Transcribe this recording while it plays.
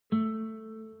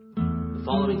The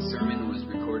following sermon was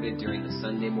recorded during the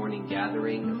Sunday morning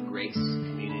gathering of Grace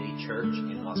Community Church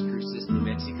in Las Cruces, New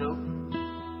Mexico.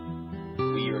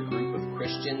 We are a group of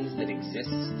Christians that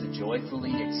exists to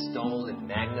joyfully extol and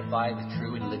magnify the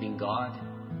true and living God,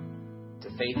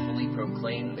 to faithfully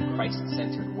proclaim the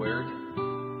Christ-centered word,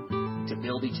 to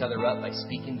build each other up by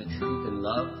speaking the truth in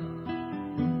love,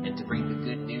 and to bring the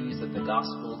good news of the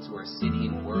gospel to our city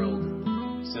and world,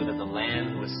 so that the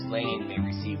Lamb who was slain may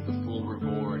receive the full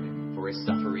reward for his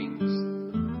sufferings.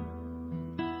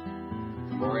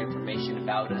 For more information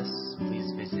about us,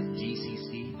 please visit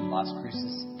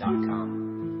gcclascruces.com.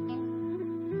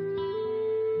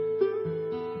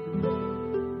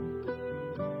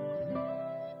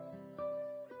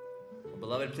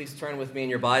 Beloved, please turn with me in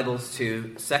your Bibles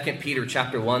to 2 Peter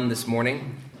chapter 1 this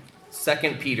morning.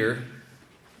 2 Peter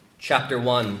chapter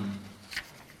 1.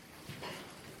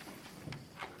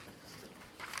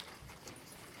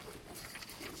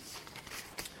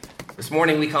 This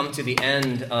morning we come to the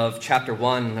end of chapter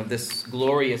 1 of this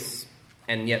glorious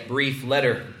and yet brief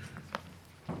letter.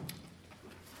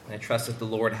 And I trust that the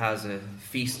Lord has a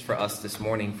feast for us this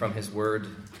morning from his word.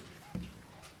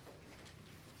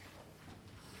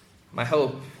 My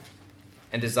hope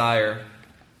and desire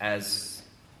as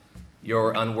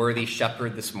your unworthy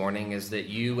shepherd this morning is that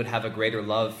you would have a greater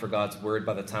love for God's word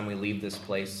by the time we leave this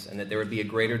place, and that there would be a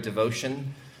greater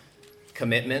devotion,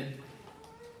 commitment,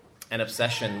 and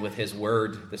obsession with his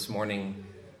word this morning.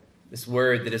 This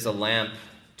word that is a lamp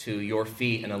to your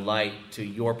feet and a light to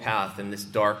your path in this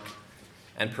dark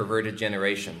and perverted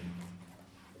generation.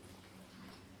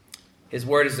 His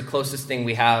word is the closest thing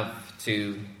we have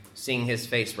to seeing his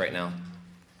face right now.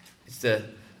 It's the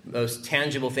most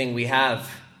tangible thing we have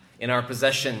in our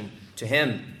possession to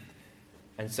him.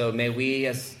 And so may we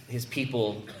as his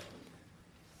people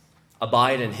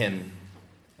abide in him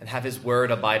and have his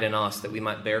word abide in us, that we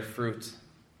might bear fruit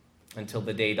until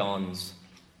the day dawns.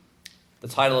 The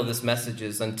title of this message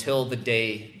is Until the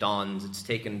Day Dawns. It's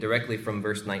taken directly from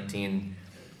verse 19.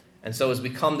 And so as we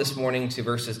come this morning to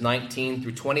verses 19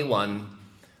 through 21,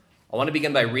 I want to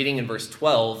begin by reading in verse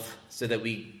 12 so that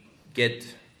we get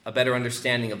a better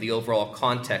understanding of the overall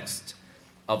context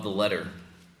of the letter.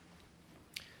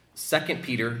 2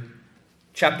 Peter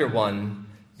chapter 1,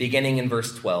 beginning in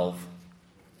verse 12.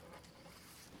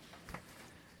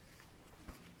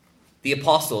 The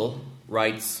apostle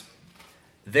writes,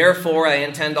 "Therefore I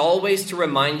intend always to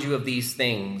remind you of these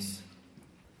things,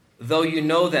 though you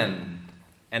know them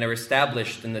and are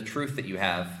established in the truth that you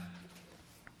have.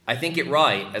 I think it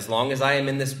right, as long as I am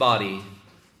in this body,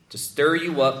 to stir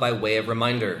you up by way of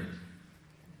reminder,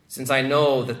 since I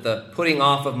know that the putting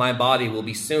off of my body will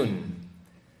be soon,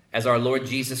 as our Lord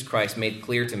Jesus Christ made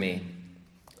clear to me.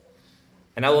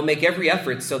 And I will make every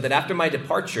effort so that after my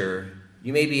departure,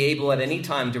 you may be able at any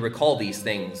time to recall these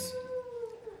things.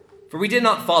 For we did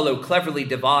not follow cleverly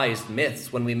devised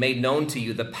myths when we made known to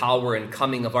you the power and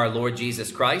coming of our Lord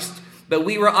Jesus Christ, but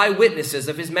we were eyewitnesses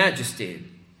of his majesty.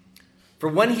 For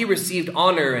when he received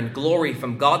honor and glory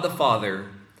from God the Father,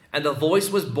 and the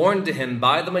voice was borne to him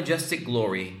by the majestic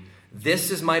glory, 'This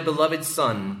is my beloved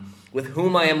Son, with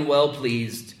whom I am well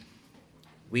pleased,'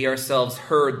 we ourselves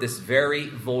heard this very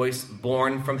voice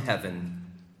borne from heaven,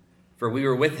 for we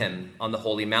were with him on the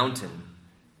holy mountain.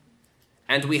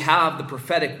 And we have the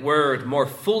prophetic word more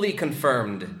fully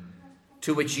confirmed,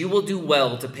 to which you will do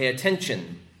well to pay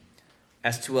attention,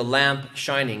 as to a lamp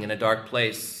shining in a dark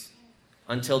place,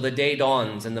 until the day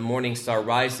dawns and the morning star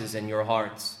rises in your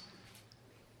hearts.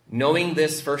 Knowing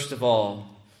this, first of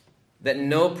all, that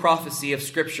no prophecy of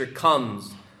Scripture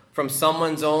comes from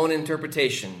someone's own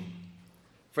interpretation.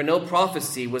 For no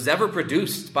prophecy was ever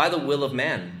produced by the will of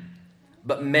man,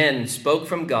 but men spoke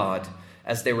from God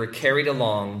as they were carried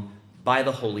along by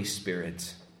the Holy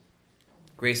Spirit."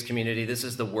 Grace Community, this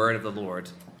is the word of the Lord.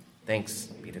 Thanks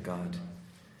be to God.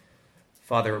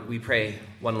 Father, we pray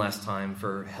one last time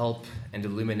for help and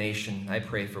illumination. I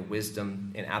pray for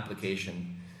wisdom and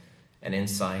application and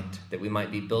insight, that we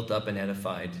might be built up and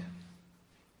edified.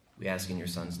 We ask in your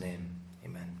Son's name.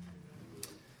 Amen.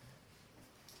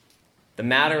 The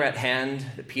matter at hand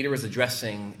that Peter is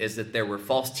addressing is that there were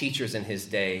false teachers in his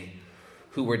day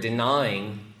who were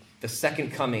denying the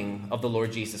second coming of the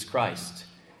Lord Jesus Christ.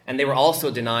 And they were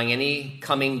also denying any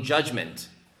coming judgment,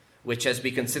 which, as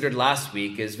we considered last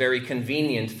week, is very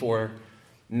convenient for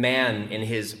man in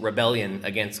his rebellion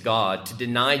against God to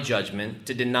deny judgment,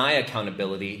 to deny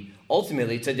accountability,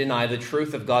 ultimately to deny the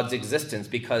truth of God's existence,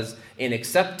 because in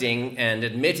accepting and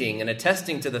admitting and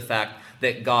attesting to the fact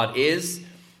that God is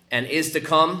and is to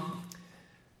come,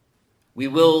 we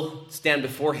will stand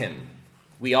before him.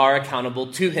 We are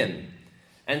accountable to him.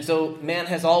 And so man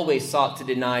has always sought to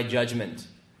deny judgment.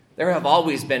 There have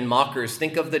always been mockers.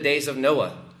 Think of the days of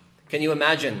Noah. Can you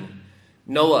imagine?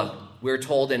 Noah, we're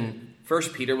told in 1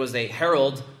 Peter, was a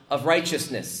herald of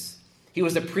righteousness. He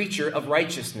was a preacher of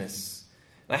righteousness.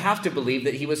 And I have to believe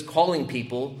that he was calling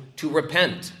people to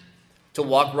repent, to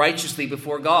walk righteously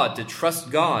before God, to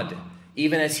trust God,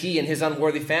 even as he and his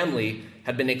unworthy family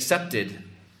had been accepted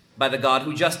by the God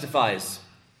who justifies.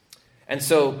 And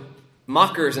so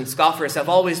mockers and scoffers have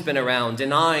always been around,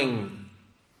 denying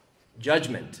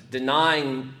judgment,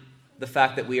 denying the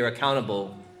fact that we are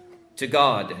accountable to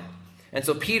God. And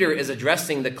so Peter is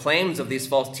addressing the claims of these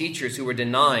false teachers who were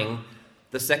denying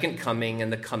the second coming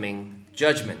and the coming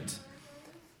judgment.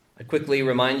 I quickly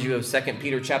remind you of 2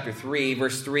 Peter chapter 3,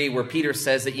 verse 3, where Peter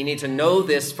says that you need to know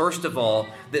this, first of all,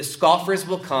 that scoffers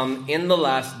will come in the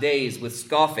last days with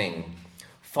scoffing,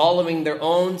 following their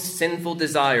own sinful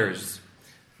desires.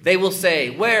 They will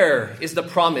say, "Where is the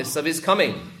promise of his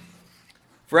coming?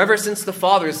 For ever since the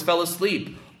fathers fell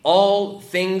asleep, all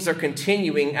things are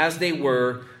continuing as they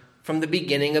were from the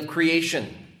beginning of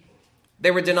creation." They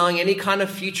were denying any kind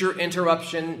of future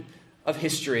interruption of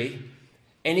history,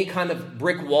 any kind of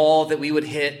brick wall that we would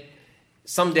hit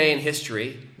someday in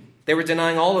history. They were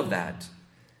denying all of that.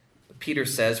 But Peter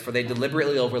says, for they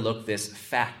deliberately overlooked this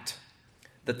fact,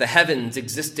 that the heavens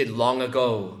existed long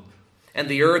ago, and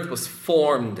the earth was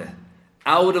formed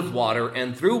out of water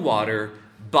and through water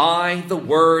by the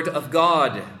word of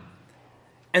God.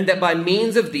 And that by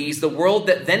means of these, the world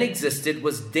that then existed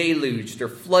was deluged or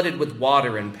flooded with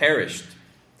water and perished.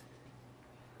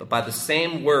 But by the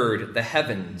same word, the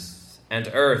heavens and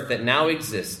earth that now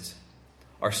exist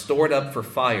are stored up for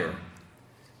fire,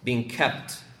 being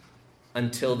kept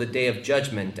until the day of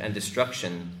judgment and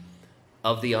destruction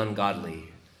of the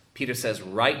ungodly. Peter says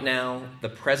right now, the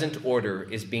present order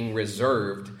is being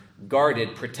reserved,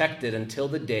 guarded, protected until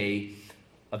the day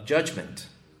of judgment.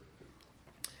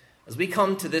 As we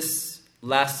come to this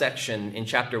last section in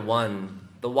chapter 1,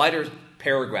 the wider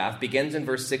paragraph begins in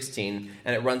verse 16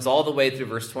 and it runs all the way through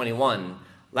verse 21.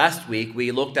 Last week,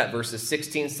 we looked at verses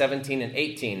 16, 17, and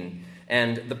 18,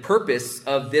 and the purpose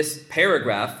of this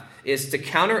paragraph is to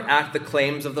counteract the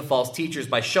claims of the false teachers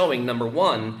by showing, number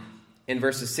one, in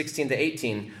verses 16 to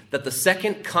 18, that the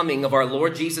second coming of our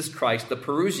Lord Jesus Christ, the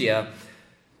parousia,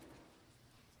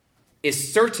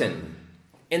 is certain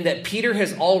in that Peter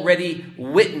has already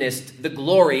witnessed the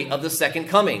glory of the second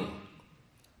coming.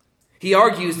 He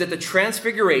argues that the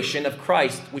transfiguration of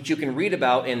Christ, which you can read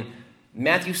about in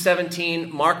Matthew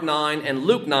 17, Mark 9, and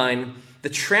Luke 9, the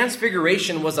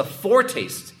transfiguration was a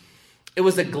foretaste. It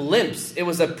was a glimpse. It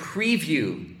was a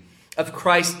preview of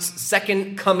Christ's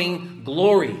second coming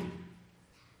glory.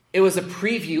 It was a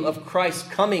preview of Christ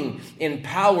coming in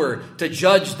power to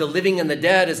judge the living and the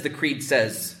dead, as the creed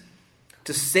says,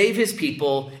 to save his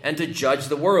people and to judge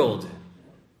the world.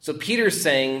 So Peter's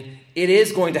saying it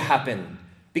is going to happen.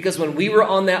 Because when we were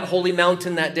on that holy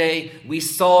mountain that day, we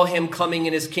saw him coming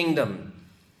in his kingdom.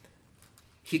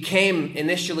 He came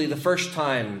initially the first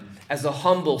time as a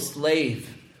humble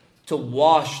slave to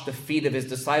wash the feet of his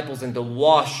disciples and to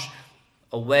wash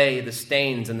away the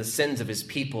stains and the sins of his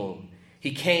people.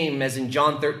 He came, as in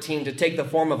John 13, to take the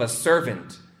form of a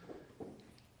servant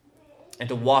and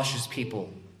to wash his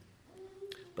people.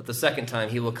 But the second time,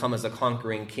 he will come as a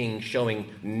conquering king, showing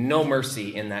no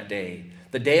mercy in that day.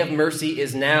 The day of mercy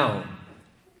is now.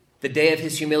 The day of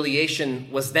his humiliation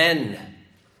was then.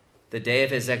 The day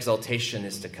of his exaltation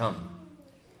is to come.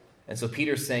 And so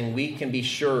Peter's saying we can be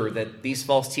sure that these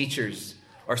false teachers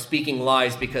are speaking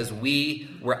lies because we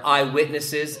were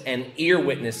eyewitnesses and ear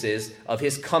witnesses of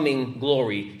his coming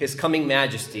glory, his coming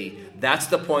majesty. That's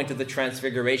the point of the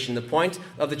transfiguration. The point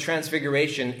of the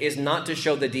transfiguration is not to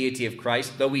show the deity of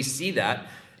Christ, though we see that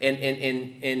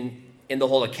in the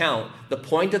whole account. The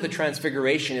point of the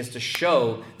transfiguration is to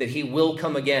show that he will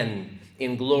come again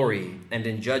in glory and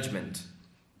in judgment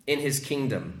in his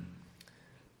kingdom.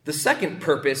 The second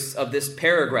purpose of this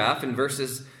paragraph in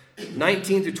verses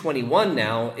 19 through 21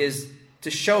 now is to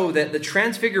show that the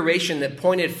transfiguration that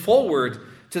pointed forward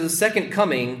to the second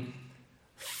coming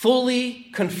fully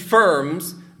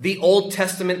confirms the Old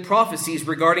Testament prophecies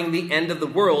regarding the end of the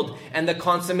world and the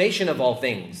consummation of all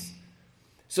things.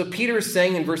 So Peter is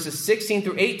saying in verses 16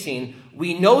 through 18,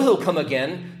 we know he'll come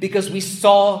again because we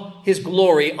saw his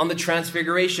glory on the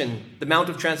transfiguration, the Mount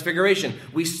of Transfiguration.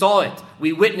 We saw it.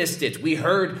 We witnessed it. We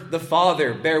heard the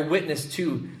Father bear witness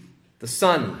to the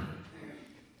Son.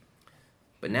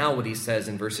 But now what he says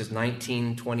in verses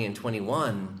 19, 20, and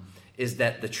 21 is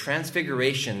that the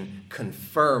transfiguration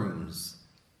confirms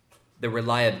the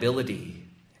reliability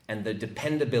and the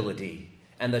dependability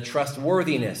and the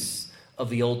trustworthiness of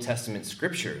the Old Testament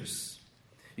scriptures.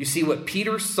 You see, what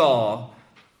Peter saw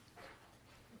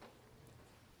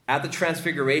at the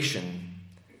Transfiguration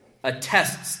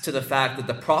attests to the fact that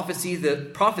the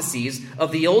prophecies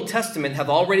of the Old Testament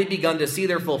have already begun to see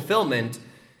their fulfillment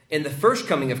in the first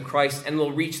coming of Christ and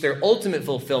will reach their ultimate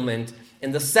fulfillment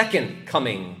in the second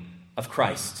coming of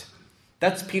Christ.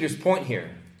 That's Peter's point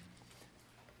here.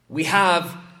 We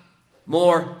have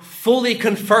more fully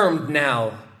confirmed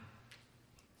now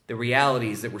the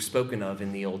realities that were spoken of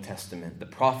in the Old Testament, the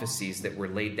prophecies that were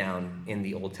laid down in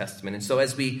the Old Testament. And so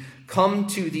as we come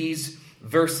to these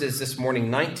verses this morning,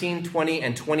 19, 20,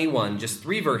 and 21, just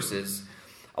 3 verses,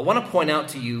 I want to point out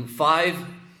to you 5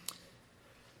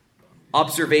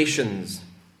 observations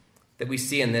that we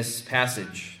see in this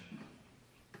passage.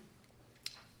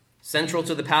 Central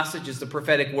to the passage is the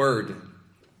prophetic word,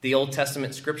 the Old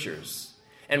Testament scriptures.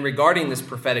 And regarding this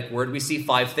prophetic word, we see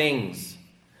 5 things.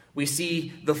 We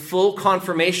see the full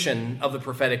confirmation of the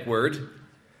prophetic word.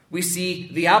 We see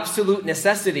the absolute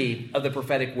necessity of the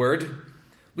prophetic word.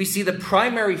 We see the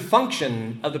primary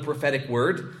function of the prophetic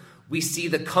word. We see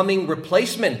the coming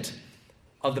replacement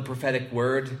of the prophetic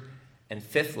word. And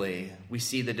fifthly, we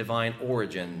see the divine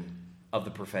origin of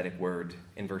the prophetic word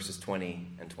in verses 20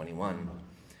 and 21.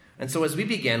 And so as we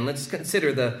begin, let's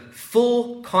consider the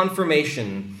full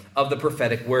confirmation of the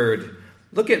prophetic word.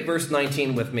 Look at verse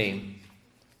 19 with me.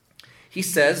 He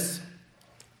says,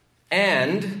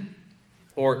 and,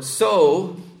 or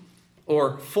so,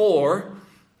 or for,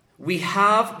 we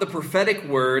have the prophetic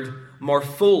word more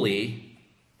fully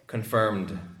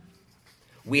confirmed.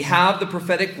 We have the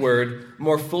prophetic word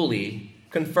more fully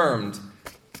confirmed.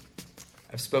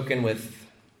 I've spoken with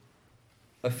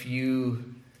a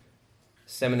few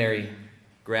seminary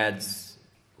grads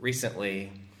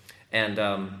recently, and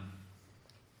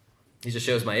it just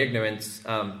shows my ignorance.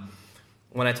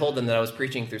 When I told them that I was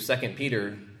preaching through 2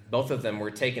 Peter, both of them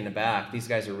were taken aback. These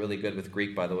guys are really good with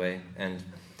Greek, by the way. And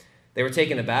they were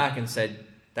taken aback and said,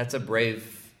 that's a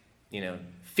brave,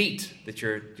 feat that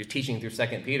you're teaching through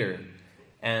 2 Peter.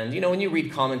 And, when you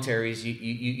read commentaries,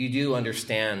 you do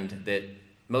understand that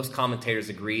most commentators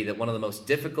agree that one of the most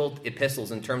difficult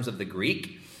epistles in terms of the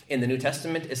Greek in the New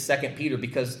Testament is 2 Peter,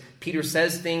 because Peter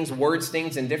says things, words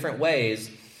things in different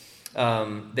ways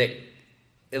that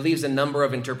it leaves a number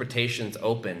of interpretations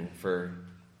open for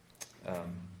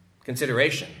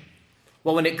consideration.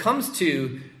 Well, when it comes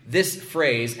to this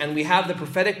phrase, and we have the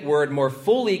prophetic word more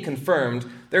fully confirmed,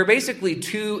 there are basically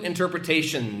 2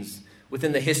 interpretations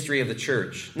within the history of the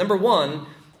church. Number 1,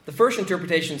 the first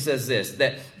interpretation says this,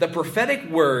 that the prophetic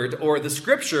word or the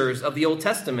scriptures of the Old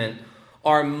Testament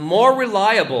are more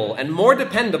reliable and more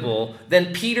dependable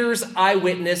than Peter's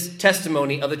eyewitness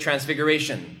testimony of the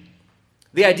Transfiguration.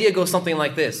 The idea goes something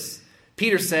like this.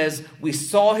 Peter says, we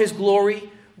saw his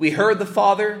glory, we heard the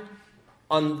Father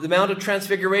on the Mount of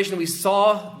Transfiguration, we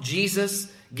saw Jesus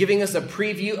giving us a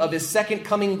preview of his second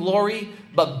coming glory,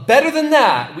 but better than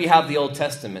that, we have the Old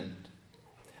Testament.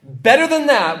 Better than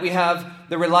that, we have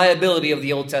the reliability of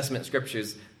the Old Testament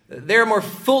scriptures. They're more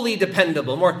fully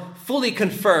dependable, more fully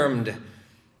confirmed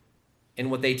in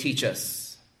what they teach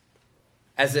us.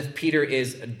 As if Peter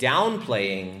is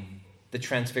downplaying the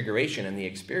Transfiguration and the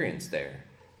experience there.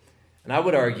 And I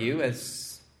would argue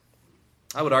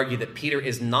that Peter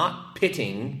is not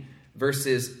pitting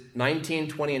verses 19,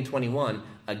 20, and 21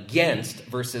 against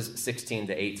verses 16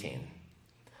 to 18.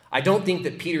 I don't think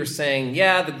that Peter's saying,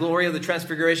 yeah, the glory of the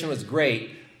Transfiguration was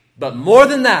great, but more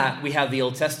than that, we have the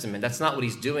Old Testament. That's not what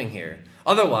he's doing here.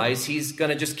 Otherwise, he's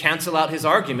going to just cancel out his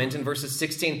argument in verses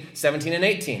 16, 17, and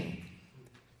 18.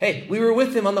 Hey, we were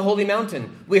with him on the holy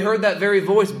mountain. We heard that very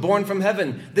voice born from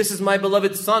heaven. This is my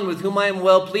beloved Son with whom I am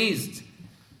well pleased.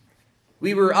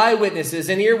 We were eyewitnesses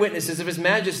and ear witnesses of his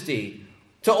majesty.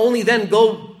 To only then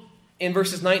go in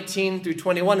verses 19 through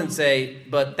 21 and say,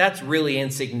 but that's really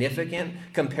insignificant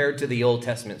compared to the Old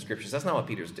Testament scriptures. That's not what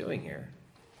Peter's doing here.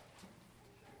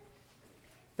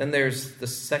 Then there's the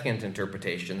second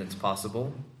interpretation that's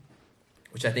possible,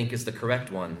 which I think is the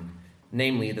correct one.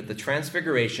 Namely, that the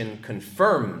Transfiguration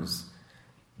confirms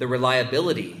the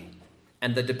reliability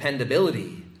and the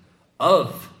dependability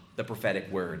of the prophetic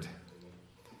word.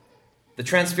 The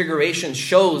Transfiguration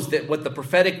shows that what the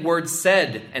prophetic word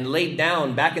said and laid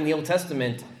down back in the Old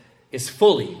Testament is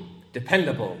fully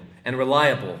dependable and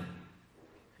reliable.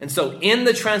 And so in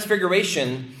the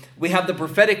Transfiguration, we have the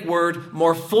prophetic word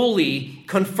more fully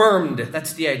confirmed.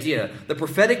 That's the idea. The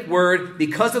prophetic word,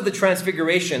 because of the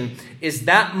Transfiguration, is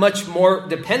that much more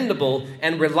dependable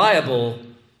and reliable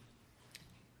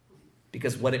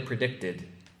because what it predicted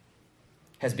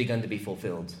has begun to be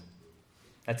fulfilled.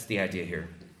 That's the idea here.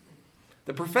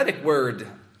 The prophetic word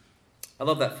I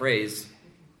love that phrase.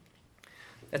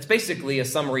 That's basically a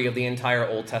summary of the entire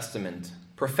Old Testament.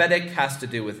 Prophetic has to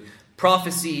do with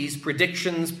prophecies,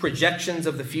 predictions, projections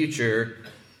of the future.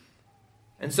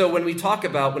 And so when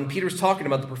Peter's talking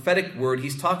about the prophetic word,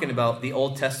 he's talking about the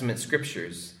Old Testament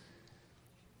scriptures.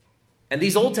 And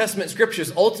these Old Testament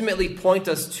scriptures ultimately point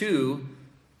us to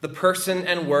the person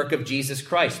and work of Jesus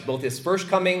Christ, both his first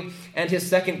coming and his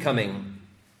second coming.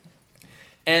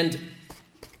 And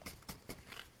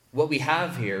what we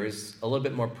have here is a little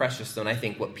bit more precious than I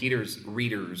think what Peter's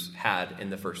readers had in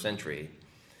the first century.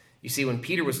 You see, when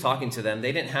Peter was talking to them,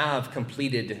 they didn't have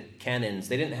completed canons.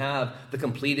 They didn't have the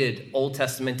completed Old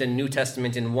Testament and New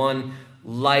Testament in one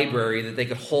library that they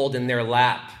could hold in their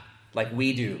lap like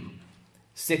we do.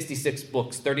 66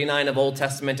 books, 39 of Old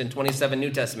Testament and 27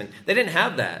 New Testament. They didn't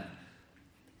have that.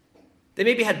 They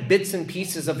maybe had bits and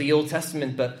pieces of the Old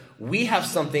Testament, but we have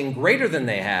something greater than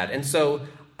they had. And so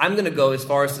I'm going to go as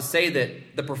far as to say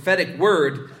that the prophetic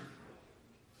word,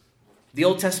 the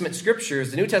Old Testament scriptures,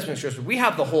 the New Testament scriptures, we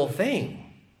have the whole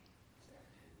thing.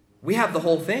 We have the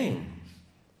whole thing.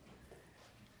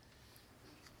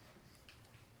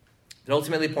 It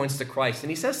ultimately points to Christ. And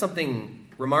he says something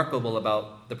remarkable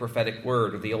about the prophetic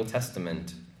word of the Old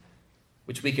Testament,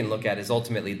 which we can look at as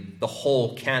ultimately the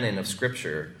whole canon of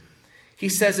Scripture. He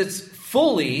says it's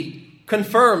fully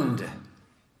confirmed.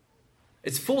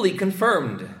 It's fully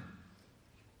confirmed.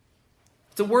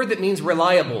 It's a word that means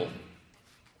reliable.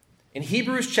 In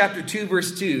Hebrews chapter 2,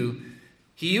 verse 2,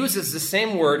 he uses the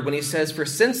same word when he says, "For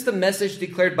since the message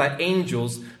declared by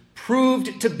angels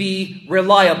proved to be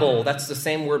reliable." That's the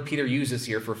same word Peter uses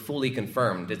here for fully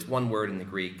confirmed. It's one word in the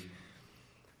Greek.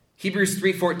 Hebrews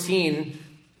 3:14,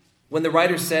 when the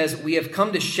writer says, "We have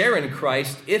come to share in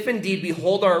Christ, if indeed we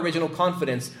hold our original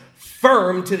confidence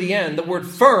firm to the end." The word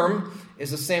firm is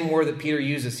the same word that Peter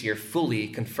uses here, fully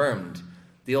confirmed.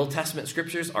 The Old Testament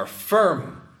scriptures are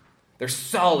firm. They're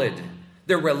solid.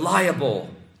 They're reliable.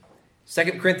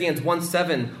 2 Corinthians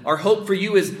 1:7, our hope for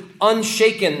you is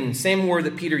unshaken. Same word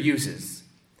that Peter uses.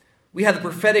 We have the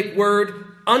prophetic word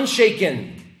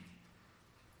unshaken.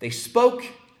 They spoke,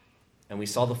 and we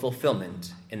saw the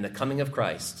fulfillment in the coming of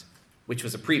Christ, which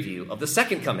was a preview of the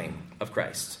second coming of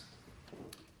Christ.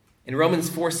 In Romans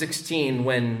 4:16,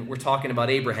 when we're talking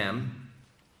about Abraham,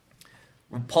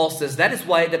 Paul says, that is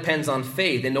why it depends on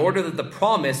faith, in order that the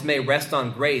promise may rest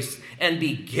on grace and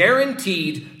be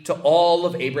guaranteed to all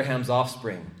of Abraham's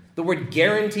offspring. The word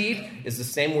guaranteed is the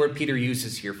same word Peter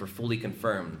uses here for fully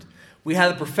confirmed. We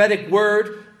have the prophetic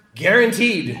word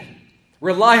guaranteed,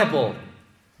 reliable,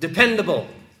 dependable,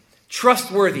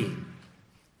 trustworthy,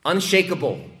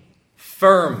 unshakable,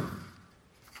 firm.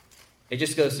 It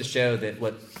just goes to show that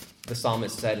what the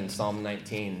psalmist said in Psalm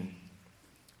 19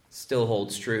 still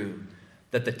holds true.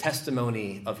 That the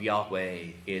testimony of Yahweh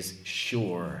is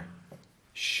sure,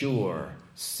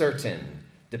 certain,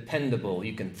 dependable.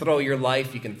 You can throw your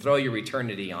life, you can throw your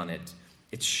eternity on it.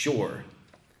 It's sure.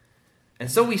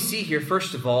 And so we see here,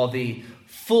 first of all, the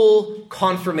full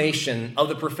confirmation of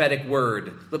the prophetic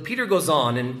word. But Peter goes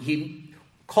on and he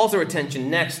calls our attention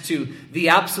next to the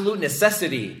absolute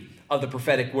necessity of the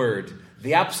prophetic word.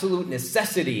 The absolute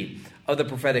necessity of the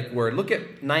prophetic word. Look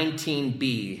at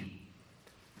 19b.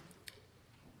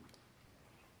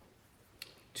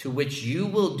 To which you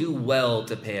will do well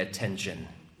to pay attention.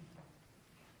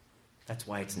 That's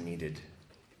why it's needed.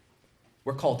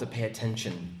 We're called to pay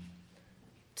attention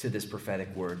to this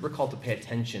prophetic word. We're called to pay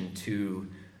attention to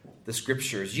the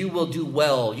scriptures. You will do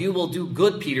well. You will do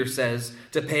good, Peter says,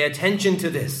 to pay attention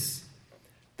to this.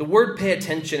 The word pay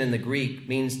attention in the Greek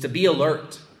means to be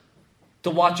alert, to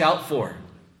watch out for.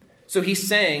 So he's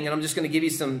saying, and I'm just going to give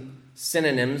you some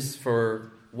synonyms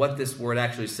for what this word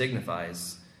actually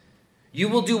signifies. You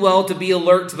will do well to be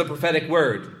alert to the prophetic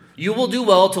word. You will do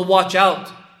well to watch out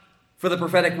for the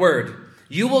prophetic word.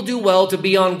 You will do well to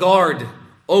be on guard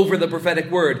over the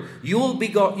prophetic word. You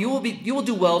will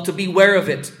do well to beware of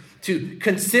it, to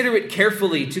consider it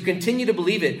carefully, to continue to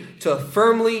believe it, to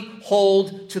firmly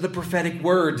hold to the prophetic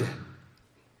word.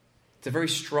 It's a very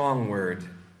strong word.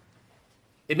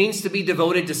 It means to be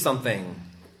devoted to something.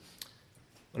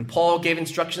 When Paul gave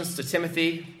instructions to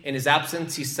Timothy in his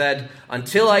absence, he said,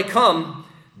 until I come,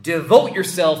 devote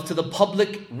yourself to the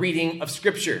public reading of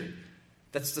Scripture.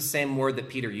 That's the same word that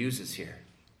Peter uses here.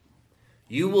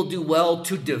 You will do well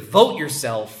to devote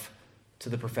yourself to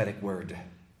the prophetic word,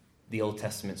 the Old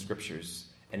Testament Scriptures,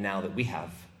 and now that we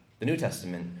have the New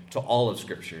Testament, to all of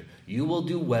Scripture. You will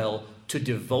do well to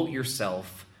devote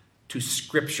yourself to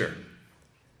Scripture.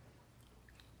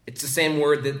 It's the same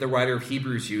word that the writer of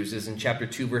Hebrews uses in chapter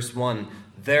 2, verse 1.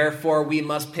 Therefore, we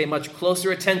must pay much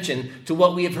closer attention to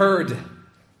what we have heard,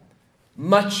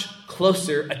 much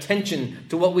closer attention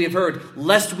to what we have heard,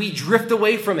 lest we drift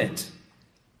away from it.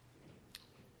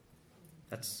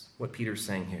 That's what Peter's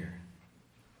saying here.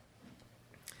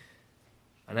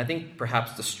 And I think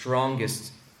perhaps the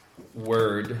strongest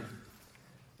word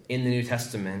in the New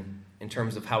Testament in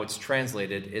terms of how it's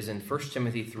translated is in 1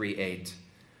 Timothy 3:8,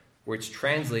 where it's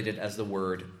translated as the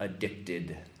word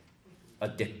addicted.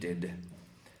 Addicted.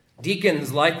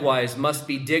 Deacons likewise must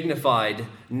be dignified,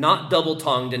 not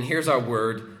double-tongued, and here's our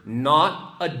word,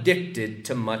 not addicted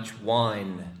to much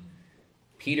wine.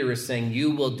 Peter is saying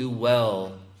you will do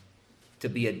well to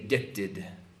be addicted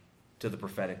to the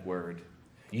prophetic word.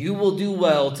 You will do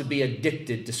well to be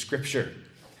addicted to Scripture.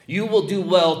 You will do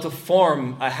well to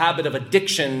form a habit of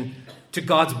addiction to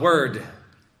God's word.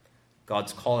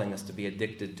 God's calling us to be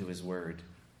addicted to his word,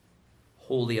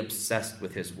 wholly obsessed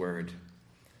with his word.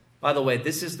 By the way,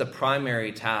 this is the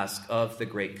primary task of the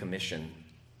Great Commission.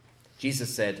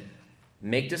 Jesus said,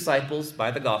 make disciples by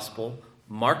the gospel,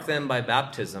 mark them by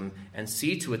baptism, and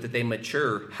see to it that they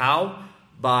mature. How?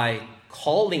 By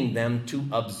calling them to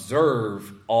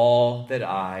observe all that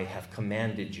I have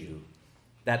commanded you.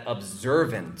 That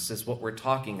observance is what we're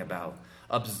talking about.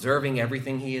 Observing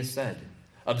everything he has said.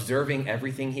 Observing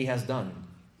everything he has done.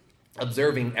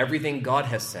 Observing everything God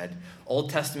has said.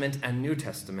 Old Testament and New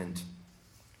Testament.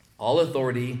 All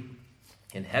authority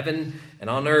in heaven and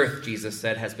on earth, Jesus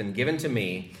said, has been given to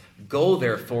me. Go,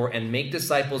 therefore, and make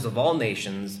disciples of all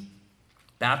nations,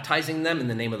 baptizing them in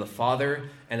the name of the Father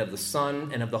and of the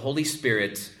Son and of the Holy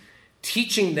Spirit,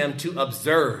 teaching them to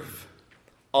observe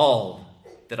all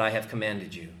that I have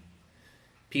commanded you.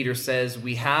 Peter says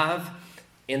we have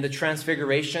in the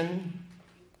Transfiguration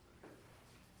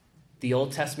the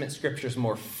Old Testament scriptures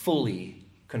more fully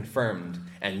confirmed,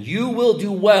 and you will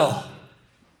do well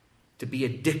to be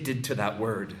addicted to that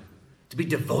word, to be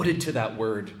devoted to that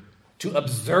word, to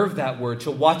observe that word, to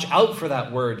watch out for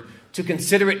that word, to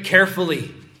consider it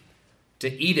carefully, to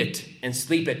eat it and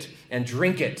sleep it and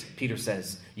drink it, Peter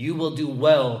says. You will do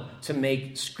well to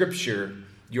make Scripture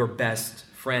your best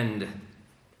friend.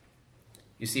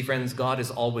 You see, friends, God is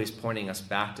always pointing us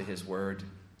back to his word.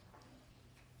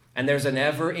 And there's an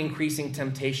ever-increasing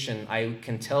temptation, I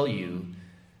can tell you,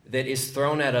 that is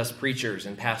thrown at us preachers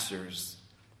and pastors.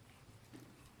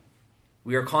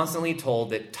 We are constantly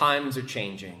told that times are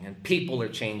changing and people are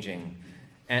changing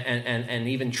and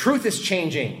even truth is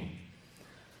changing.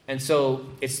 And so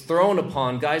it's thrown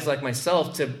upon guys like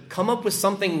myself to come up with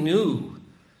something new,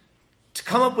 to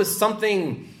come up with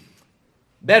something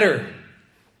better,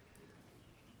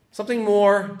 something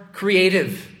more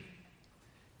creative.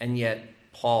 And yet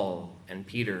Paul and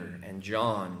Peter and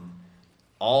John,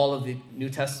 all of the New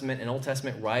Testament and Old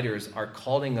Testament writers are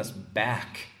calling us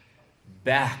back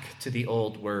to the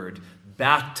old word,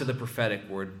 back to the prophetic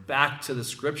word, back to the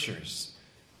scriptures.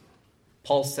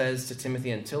 Paul says to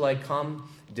Timothy, until I come,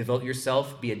 devote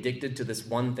yourself, be addicted to this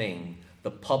one thing,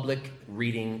 the public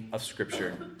reading of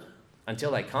Scripture.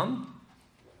 Until I come?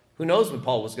 Who knows when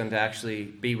Paul was going to actually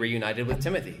be reunited with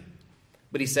Timothy?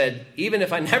 But he said, even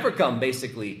if I never come,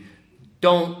 basically,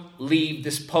 don't leave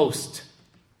this post.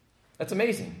 That's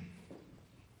amazing.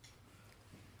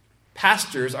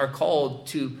 Pastors are called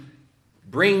to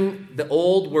bring the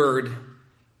old word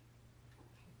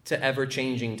to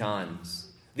ever-changing times.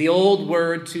 The old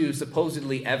word to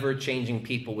supposedly ever-changing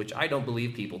people, which I don't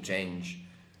believe people change.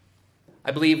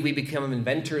 I believe we become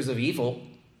inventors of evil,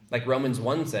 like Romans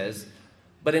 1 says.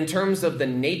 But in terms of the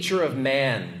nature of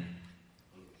man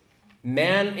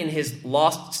in his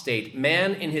lost state,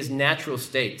 man in his natural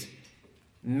state,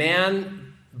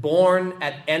 man born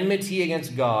at enmity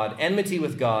against God, enmity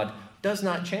with God, does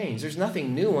not change. There's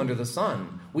nothing new under the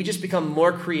sun. We just become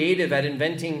more creative at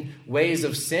inventing ways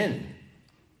of sin.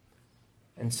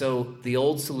 And so the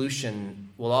old solution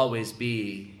will always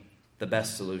be the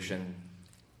best solution.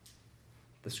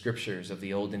 The scriptures of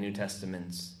the Old and New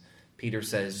Testaments. Peter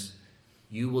says,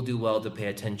 you will do well to pay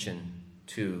attention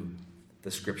to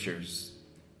the scriptures.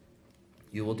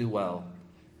 You will do well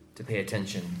to pay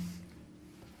attention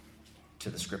to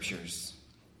the scriptures.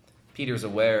 Peter's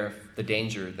aware of the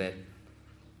danger that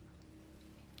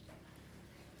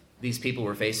these people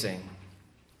were facing.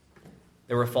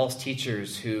 There were false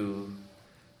teachers who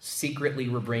secretly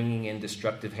were bringing in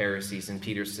destructive heresies, and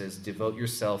Peter says, devote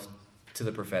yourself to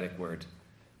the prophetic word.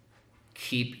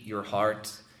 Keep your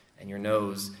heart and your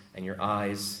nose and your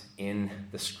eyes in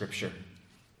the scripture.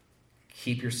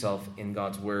 Keep yourself in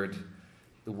God's word.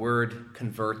 The word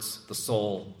converts the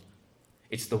soul.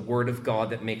 It's the word of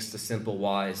God that makes the simple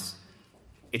wise.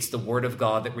 It's the word of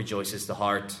God that rejoices the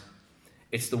heart.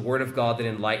 It's the word of God that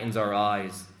enlightens our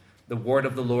eyes. The word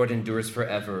of the Lord endures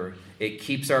forever. It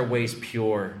keeps our ways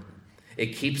pure.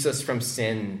 It keeps us from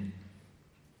sin.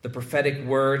 The prophetic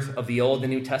word of the Old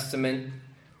and New Testament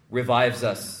revives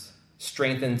us,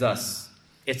 strengthens us.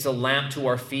 It's a lamp to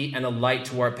our feet and a light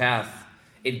to our path.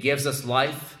 It gives us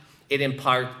life. It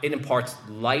imparts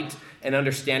light and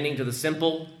understanding to the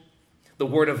simple. The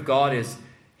word of God is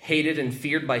hated and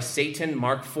feared by Satan,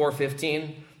 Mark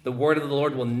 4:15. The word of the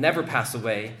Lord will never pass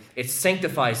away. It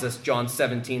sanctifies us, John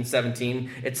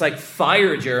 17:17. It's like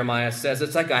fire, Jeremiah says.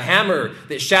 It's like a hammer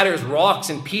that shatters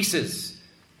rocks in pieces.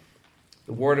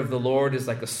 The word of the Lord is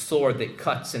like a sword that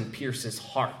cuts and pierces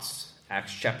hearts.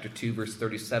 Acts chapter 2, verse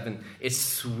 37. It's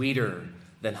sweeter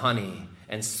than honey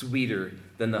and sweeter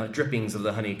than the drippings of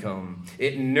the honeycomb.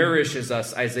 It nourishes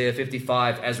us, Isaiah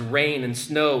 55, as rain and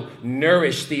snow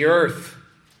nourish the earth.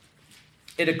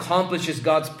 It accomplishes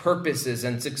God's purposes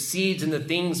and succeeds in the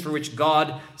things for which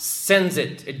God sends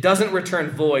it. It doesn't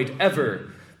return void,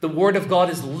 ever. The word of God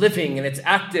is living and it's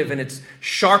active and it's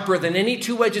sharper than any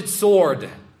two-edged sword.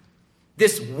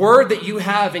 This word that you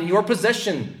have in your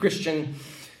possession, Christian,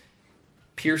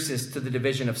 pierces to the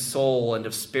division of soul and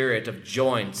of spirit, of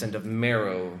joints and of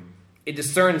marrow. It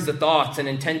discerns the thoughts and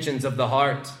intentions of the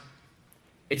heart.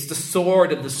 It's the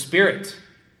sword of the Spirit.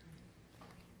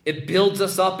 It builds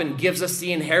us up and gives us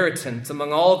the inheritance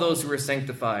among all those who are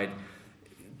sanctified.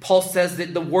 Paul says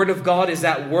that the word of God is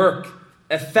at work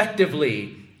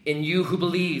effectively in you who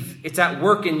believe. It's at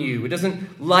work in you. It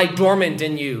doesn't lie dormant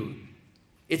in you.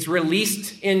 It's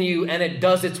released in you and it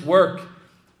does its work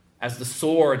as the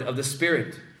sword of the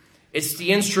Spirit. It's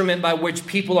the instrument by which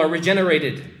people are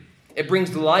regenerated. It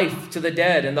brings life to the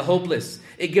dead and the hopeless.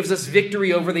 It gives us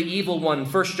victory over the evil one,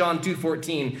 1 John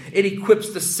 2:14. It equips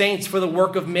the saints for the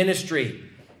work of ministry.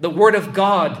 The word of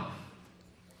God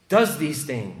does these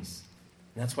things.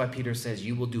 And that's why Peter says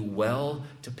you will do well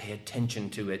to pay attention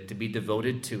to it, to be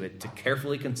devoted to it, to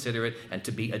carefully consider it, and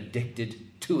to be addicted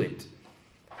to it.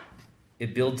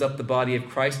 It builds up the body of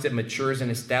Christ. It matures and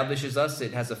establishes us.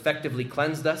 It has effectively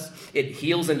cleansed us. It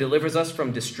heals and delivers us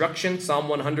from destruction. Psalm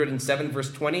 107,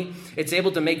 verse 20. It's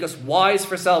able to make us wise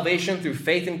for salvation through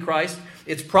faith in Christ.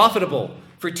 It's profitable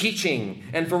for teaching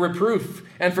and for reproof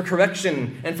and for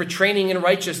correction and for training in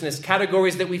righteousness,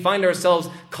 categories that we find ourselves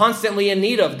constantly in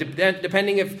need of,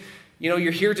 depending if you're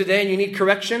here today and you need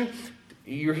correction,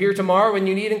 you're here tomorrow and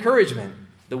you need encouragement.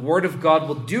 The Word of God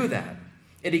will do that.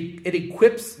 It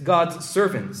equips God's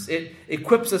servants. It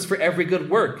equips us for every good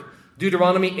work.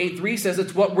 Deuteronomy 8:3 says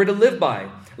it's what we're to live by.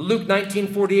 Luke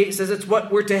 19:48 says it's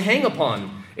what we're to hang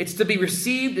upon. It's to be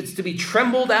received. It's to be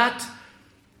trembled at.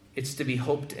 It's to be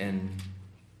hoped in.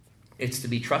 It's to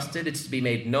be trusted. It's to be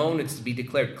made known. It's to be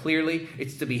declared clearly.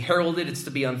 It's to be heralded. It's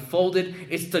to be unfolded.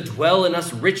 It's to dwell in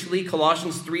us richly.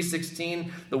 Colossians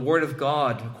 3:16, the word of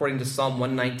God, according to Psalm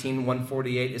 119,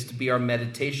 148, is to be our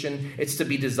meditation. It's to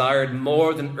be desired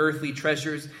more than earthly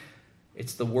treasures.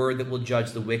 It's the word that will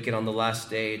judge the wicked on the last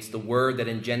day. It's the word that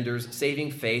engenders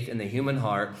saving faith in the human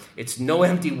heart. It's no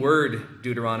empty word,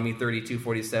 Deuteronomy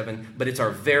 32:47, but it's our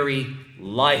very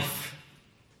life.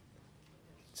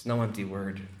 It's no empty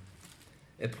word.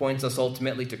 It points us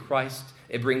ultimately to Christ.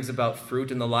 It brings about fruit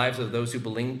in the lives of those who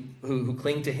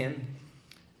cling to Him.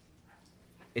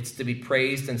 It's to be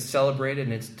praised and celebrated,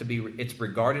 and it's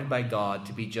regarded by God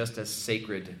to be just as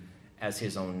sacred as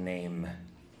His own name.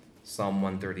 Psalm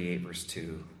 138, verse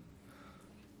 2.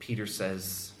 Peter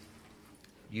says,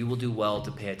 you will do well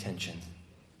to pay attention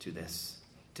to this,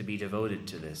 to be devoted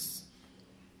to this.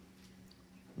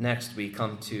 Next, we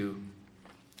come to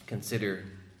consider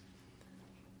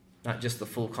not just the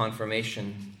full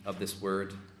confirmation of this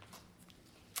word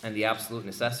and the absolute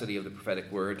necessity of the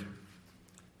prophetic word,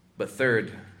 but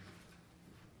third,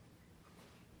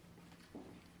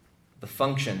 the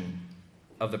function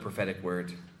of the prophetic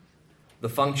word. The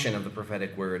function of the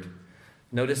prophetic word.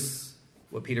 Notice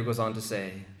what Peter goes on to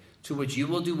say, to which you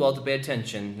will do well to pay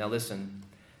attention. Now listen,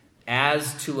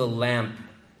 as to a lamp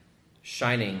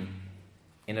shining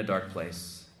in a dark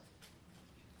place.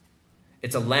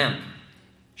 It's a lamp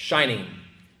shining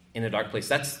in a dark place.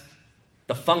 That's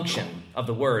the function of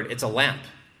the word. It's a lamp.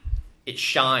 It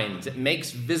shines. It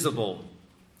makes visible.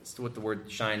 That's what the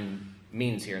word shine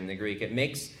means here in the Greek. It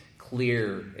makes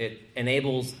clear. It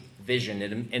enables vision.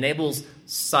 It enables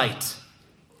sight.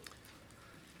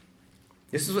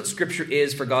 This is what Scripture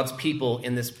is for God's people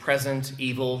in this present,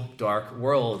 evil, dark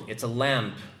world. It's a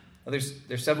lamp. Now,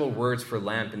 there's several words for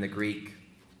lamp in the Greek.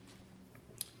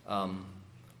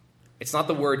 It's not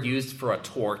the word used for a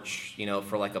torch,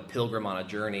 for like a pilgrim on a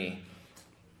journey.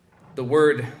 The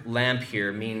word lamp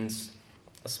here means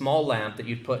a small lamp that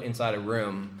you'd put inside a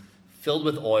room filled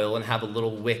with oil and have a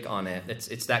little wick on it.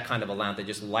 It's that kind of a lamp that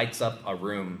just lights up a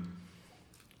room.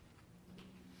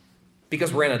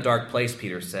 Because we're in a dark place,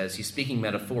 Peter says, he's speaking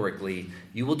metaphorically,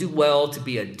 you will do well to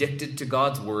be addicted to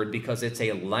God's word because it's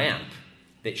a lamp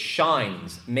that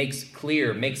shines, makes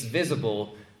clear, makes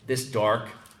visible this dark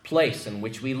place in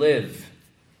which we live.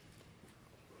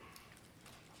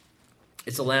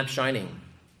 It's a lamp shining.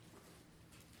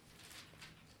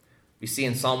 We see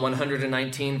in Psalm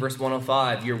 119, verse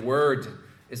 105, your word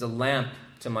is a lamp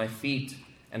to my feet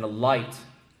and a light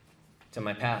to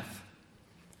my path.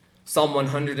 Psalm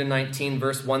 119,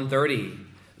 verse 130,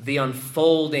 the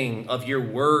unfolding of your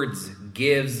words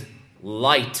gives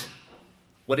light.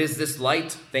 What is this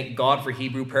light? Thank God for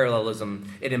Hebrew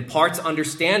parallelism. It imparts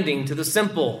understanding to the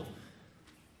simple.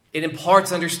 It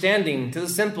imparts understanding to the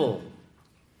simple.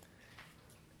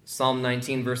 Psalm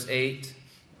 19, verse 8,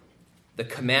 the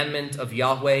commandment of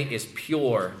Yahweh is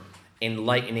pure,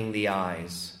 enlightening the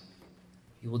eyes.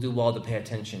 You will do well to pay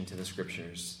attention to the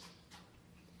scriptures.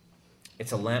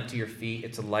 It's a lamp to your feet.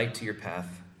 It's a light to your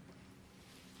path.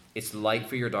 It's light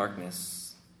for your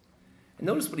darkness. And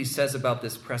notice what he says about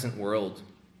this present world.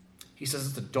 He says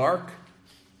it's a dark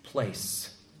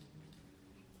place.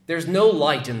 There's no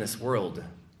light in this world.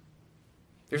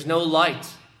 There's no light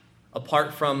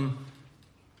apart from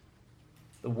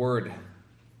the word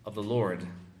of the Lord,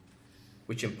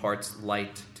 which imparts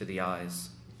light to the eyes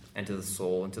and to the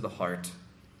soul and to the heart.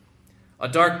 A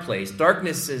dark place.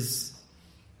 Darkness is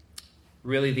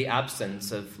really the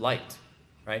absence of light,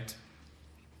 right?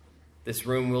 This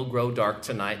room will grow dark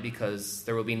tonight because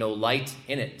there will be no light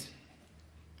in it.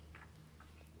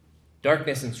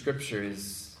 Darkness in Scripture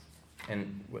is,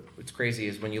 and what's crazy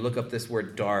is when you look up this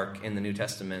word dark in the New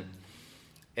Testament,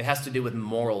 it has to do with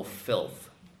moral filth.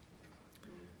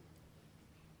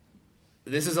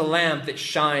 This is a lamp that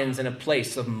shines in a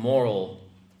place of moral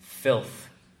filth.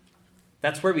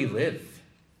 That's where we live.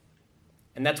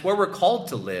 And that's where we're called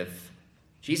to live.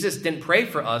 Jesus didn't pray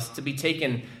for us to be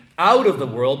taken out of the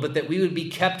world, but that we would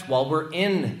be kept while we're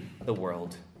in the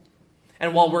world.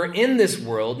 And while we're in this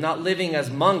world, not living as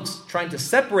monks trying to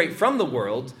separate from the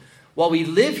world, while we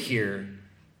live here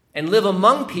and live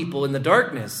among people in the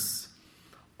darkness,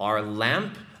 our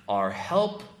lamp, our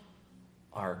help,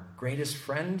 our greatest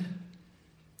friend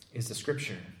is the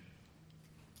Scripture.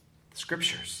 The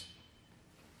Scriptures.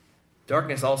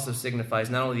 Darkness also signifies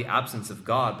not only the absence of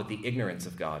God, but the ignorance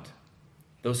of God.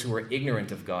 Those who are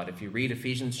ignorant of God. If you read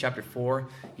Ephesians chapter 4,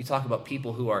 you talk about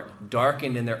people who are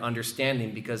darkened in their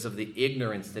understanding because of the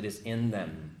ignorance that is in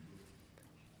them.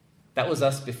 That was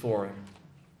us before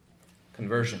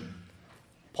conversion.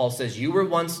 Paul says, you were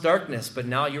once darkness, but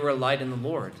now you are light in the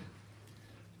Lord.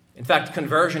 In fact,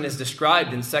 conversion is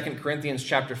described in 2 Corinthians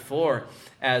chapter 4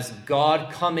 as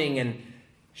God coming and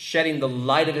shedding the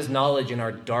light of his knowledge in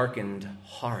our darkened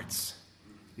hearts.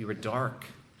 We were dark.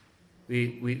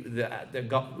 There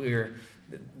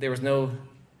was no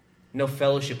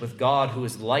fellowship with God, who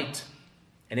is light,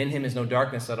 and in him is no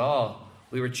darkness at all.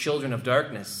 We were children of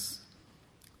darkness.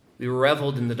 We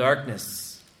reveled in the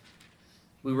darkness.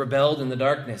 We rebelled in the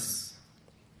darkness.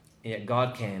 And yet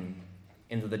God came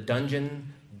into the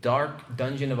dark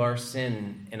dungeon of our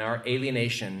sin and our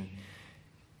alienation,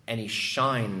 and he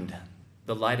shined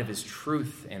the light of his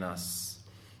truth in us,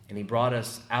 and he brought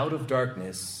us out of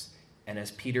darkness, and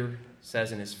as Peter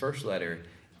says in his first letter,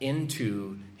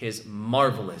 into his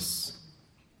marvelous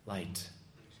light.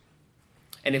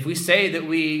 And if we say that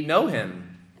we know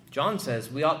him, John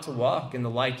says we ought to walk in the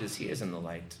light as he is in the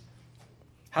light.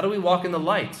 How do we walk in the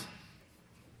light?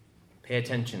 Pay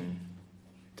attention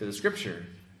to the Scripture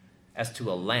as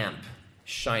to a lamp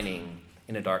shining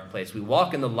in a dark place. We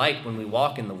walk in the light when we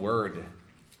walk in the Word.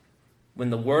 When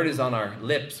the Word is on our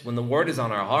lips, when the Word is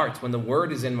on our hearts, when the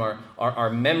Word is in our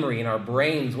memory, in our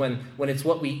brains, when it's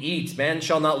what we eat. Man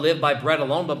shall not live by bread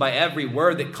alone, but by every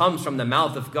word that comes from the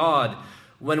mouth of God.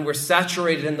 When we're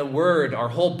saturated in the Word, our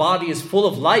whole body is full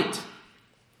of light.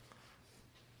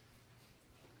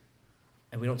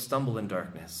 And we don't stumble in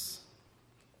darkness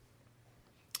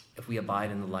if we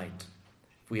abide in the light,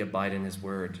 if we abide in his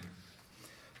Word.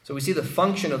 So we see the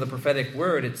function of the prophetic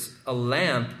word. It's a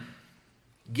lamp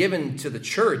given to the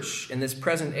church in this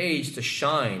present age to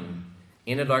shine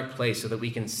in a dark place so that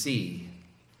we can see.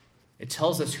 It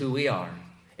tells us who we are.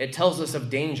 It tells us of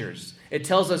dangers. It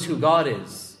tells us who God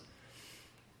is.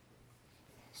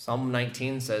 Psalm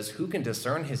 19 says, who can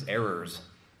discern his errors?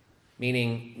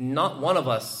 Meaning, not one of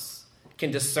us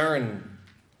can discern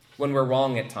when we're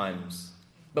wrong at times.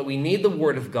 But we need the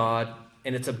Word of God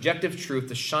and its objective truth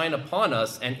to shine upon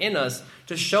us and in us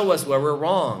to show us where we're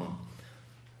wrong.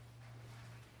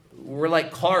 We're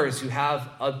like cars who have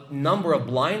a number of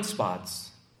blind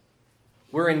spots.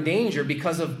 We're in danger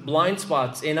because of blind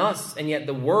spots in us, and yet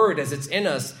the word, as it's in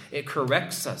us, it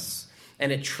corrects us,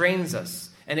 and it trains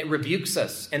us, and it rebukes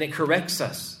us, and it corrects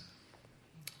us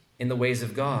in the ways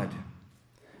of God.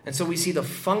 And so we see the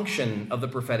function of the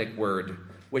prophetic word,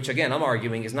 which again, I'm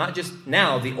arguing is not just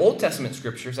now the Old Testament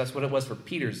scriptures, that's what it was for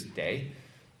Peter's day,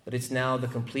 but it's now the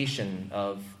completion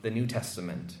of the New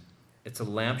Testament. It's a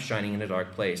lamp shining in a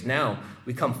dark place. Now,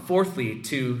 we come fourthly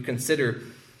to consider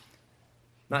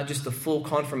not just the full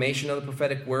confirmation of the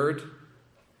prophetic word,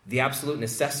 the absolute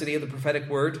necessity of the prophetic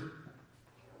word,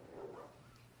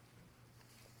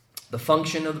 the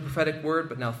function of the prophetic word,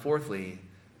 but now fourthly,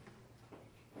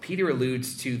 Peter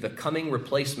alludes to the coming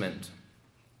replacement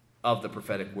of the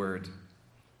prophetic word.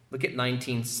 Look at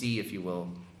 19c, if you will.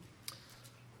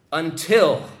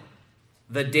 Until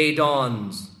the day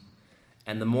dawns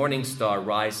and the morning star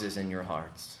rises in your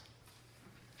hearts.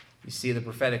 You see, the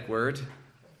prophetic word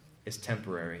is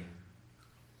temporary.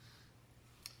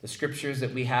 The scriptures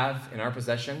that we have in our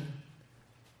possession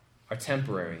are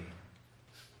temporary.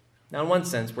 Now, in one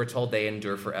sense, we're told they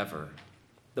endure forever.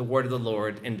 The word of the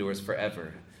Lord endures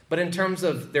forever. But in terms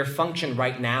of their function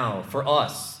right now, for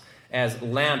us, as a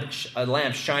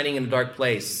lamp shining in a dark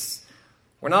place,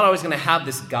 we're not always going to have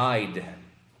this guide,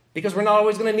 because we're not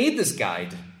always going to need this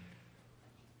guide.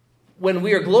 When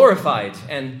we are glorified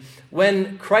and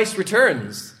when Christ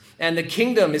returns and the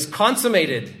kingdom is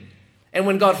consummated and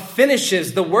when God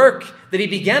finishes the work that he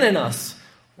began in us,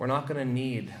 we're not going to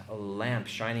need a lamp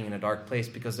shining in a dark place,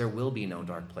 because there will be no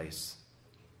dark place.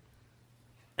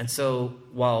 And so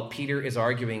while Peter is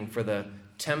arguing for the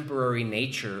temporary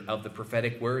nature of the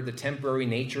prophetic word, the temporary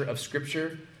nature of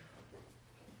Scripture,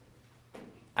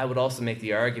 I would also make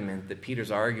the argument that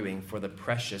Peter's arguing for the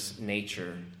precious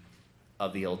nature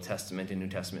of the Old Testament and New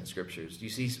Testament Scriptures. You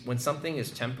see, when something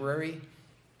is temporary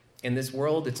in this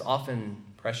world, it's often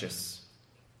precious.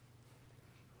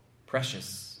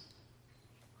 Precious.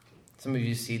 Some of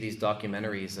you see these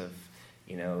documentaries of,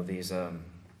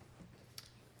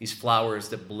 these flowers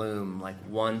that bloom like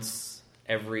once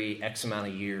every X amount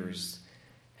of years.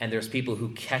 And there's people who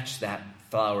catch that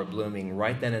flower blooming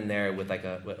right then and there with like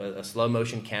a slow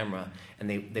motion camera, and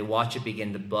they watch it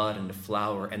begin to bud and to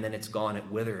flower, and then it's gone,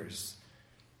 it withers.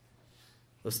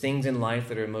 Those things in life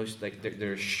that are most like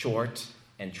they're short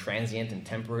and transient and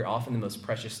temporary, often the most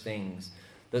precious things.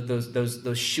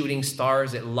 Those shooting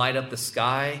stars that light up the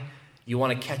sky, you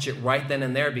want to catch it right then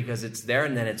and there because it's there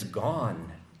and then it's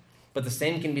gone. But the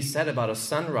same can be said about a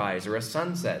sunrise or a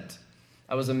sunset.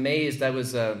 I was amazed.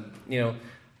 You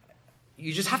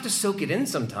just have to soak it in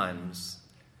sometimes.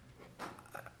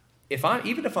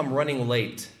 Even if I'm running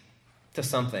late to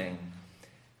something,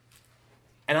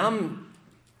 and I'm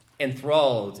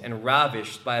enthralled and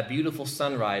ravished by a beautiful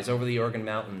sunrise over the Organ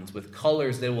Mountains with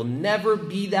colors that will never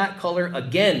be that color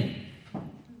again,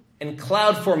 and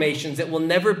cloud formations that will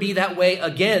never be that way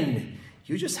again,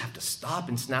 you just have to stop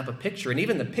and snap a picture. And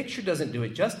even the picture doesn't do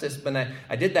it justice. But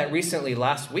I did that recently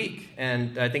last week,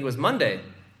 and I think it was Monday.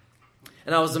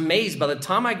 And I was amazed. By the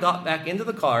time I got back into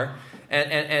the car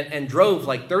and drove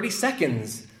like 30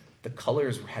 seconds, the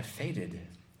colors had faded.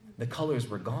 The colors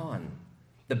were gone.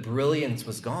 The brilliance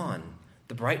was gone.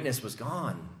 The brightness was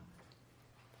gone.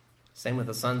 Same with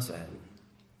the sunset.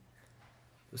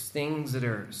 Those things that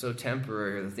are so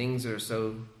temporary, the things that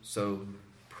are so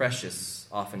precious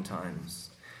oftentimes.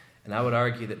 And I would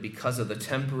argue that because of the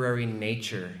temporary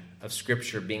nature of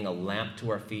Scripture being a lamp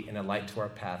to our feet and a light to our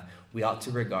path, we ought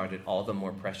to regard it all the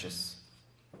more precious.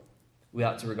 We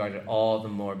ought to regard it all the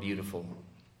more beautiful.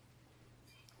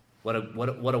 What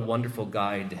a wonderful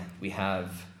guide we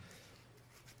have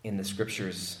in the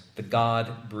Scriptures, the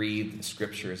God-breathed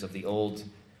Scriptures of the Old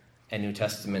and New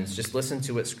Testaments. Just listen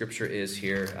to what Scripture is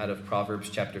here out of Proverbs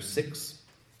chapter 6,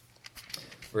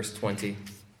 verse 20.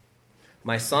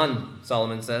 My son,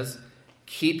 Solomon says,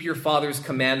 keep your father's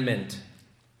commandment,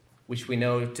 which we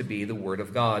know to be the word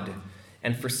of God,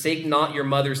 and forsake not your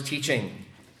mother's teaching.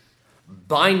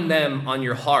 Bind them on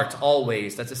your heart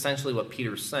always. That's essentially what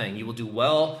Peter's saying. You will do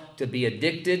well to be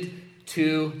addicted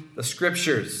to the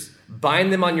Scriptures.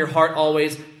 Bind them on your heart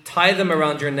always. Tie them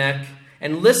around your neck.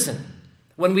 And listen.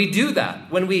 When we do that,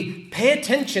 when we pay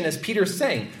attention, as Peter's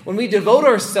saying, when we devote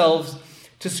ourselves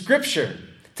to Scripture,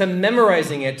 to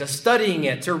memorizing it, to studying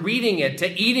it, to reading it, to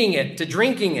eating it, to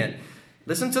drinking it,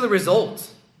 listen to the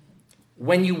result.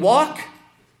 When you walk,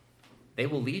 they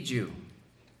will lead you.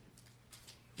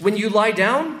 When you lie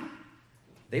down,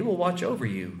 they will watch over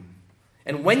you.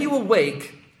 And when you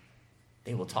awake,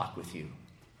 they will talk with you.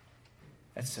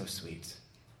 That's so sweet.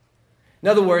 In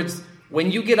other words,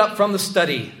 when you get up from the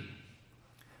study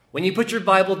When you put your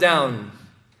Bible down,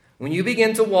 when you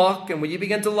begin to walk and when you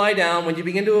begin to lie down, when you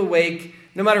begin to awake,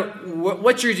 no matter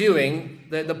what you're doing,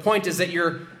 the point is that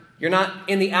you're not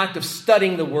in the act of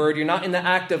studying the Word. You're not in the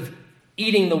act of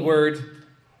eating the Word.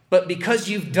 But because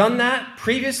you've done that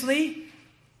previously,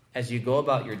 as you go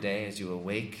about your day, as you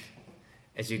awake,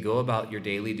 as you go about your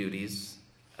daily duties,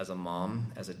 as a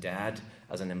mom, as a dad,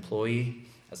 as an employee,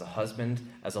 as a husband,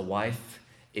 as a wife,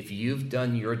 if you've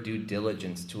done your due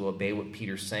diligence to obey what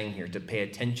Peter's saying here, to pay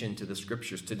attention to the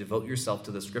Scriptures, to devote yourself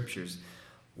to the Scriptures,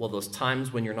 well, those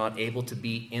times when you're not able to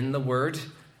be in the Word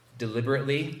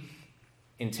deliberately,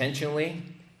 intentionally,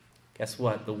 guess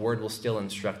what? The Word will still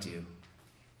instruct you.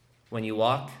 When you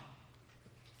walk,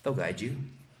 they'll guide you.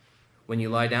 When you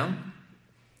lie down,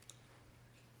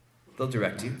 they'll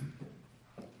direct you.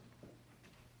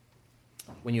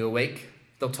 When you awake,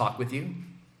 they'll talk with you.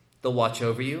 They'll watch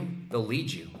over you. They'll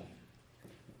lead you.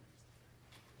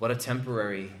 What a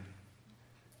temporary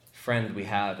friend we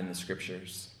have in the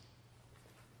Scriptures.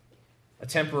 A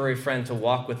temporary friend to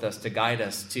walk with us, to guide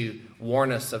us, to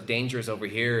warn us of dangers over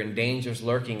here and dangers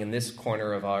lurking in this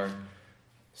corner of our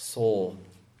soul.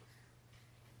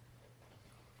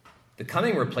 The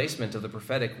coming replacement of the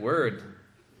prophetic word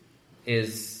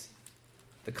is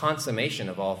the consummation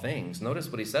of all things.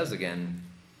 Notice what he says again.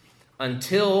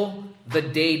 Until the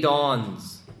day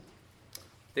dawns.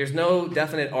 There's no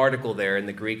definite article there in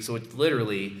the Greek, so it's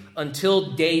literally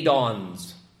until day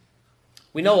dawns.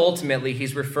 We know ultimately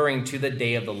he's referring to the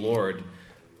day of the Lord.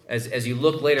 As you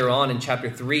look later on in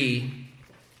chapter 3,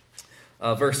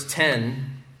 verse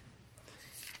 10,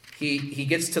 he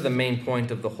gets to the main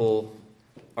point of the whole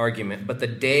argument. But the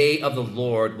day of the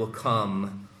Lord will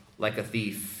come like a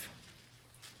thief.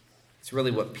 It's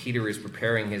really what Peter is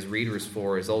preparing his readers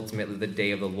for, is ultimately the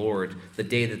day of the Lord, the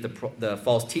day that the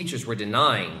false teachers were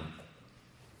denying.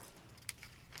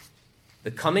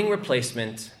 The coming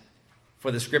replacement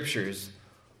for the Scriptures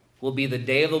will be the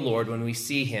day of the Lord when we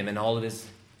see him in all of his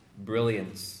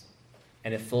brilliance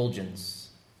and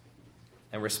effulgence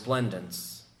and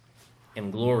resplendence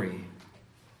and glory.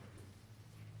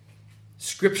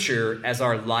 Scripture, as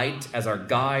our light, as our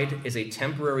guide, is a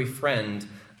temporary friend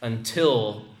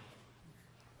until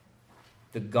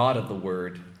the God of the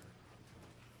Word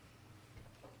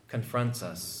confronts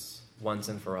us once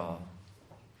and for all.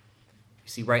 You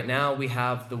see, right now we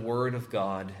have the Word of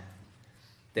God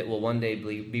that will one day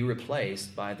be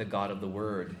replaced by the God of the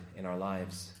Word in our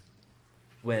lives.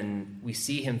 When we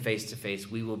see him face to face,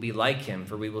 we will be like him,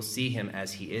 for we will see him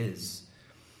as he is.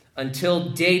 Until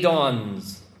day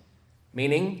dawns,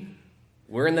 meaning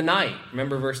we're in the night.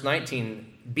 Remember verse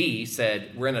 19b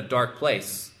said we're in a dark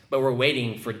place, but we're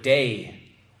waiting for day.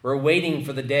 We're waiting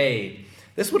for the day.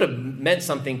 This would have meant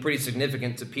something pretty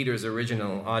significant to Peter's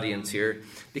original audience here,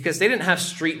 because they didn't have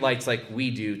street lights like we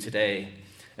do today.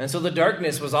 And so the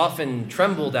darkness was often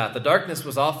trembled at. The darkness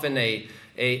was often a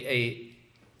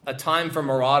time for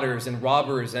marauders and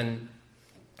robbers and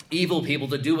evil people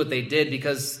to do what they did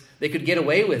because they could get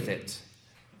away with it.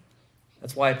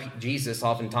 That's why Jesus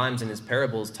oftentimes in his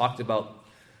parables talked about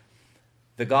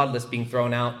the godless being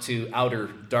thrown out to outer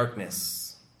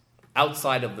darkness,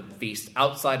 outside of the feast,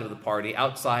 outside of the party,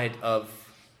 outside of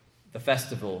the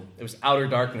festival. It was outer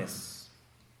darkness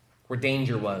where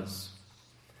danger was.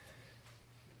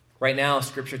 Right now,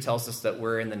 Scripture tells us that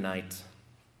we're in the night.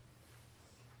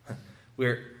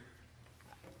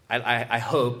 I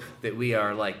hope that we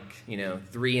are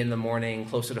 3 in the morning,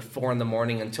 closer to 4 in the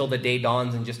morning, until the day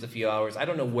dawns in just a few hours. I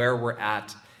don't know where we're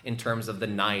at in terms of the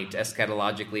night,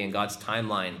 eschatologically, in God's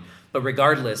timeline. But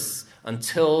regardless,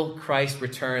 until Christ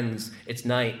returns, it's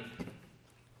night.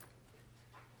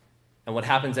 And what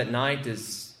happens at night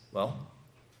is,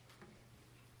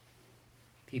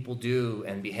 people do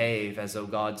and behave as though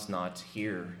God's not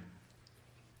here.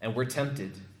 And we're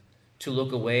tempted to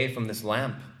look away from this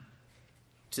lamp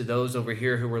to those over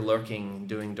here who are lurking,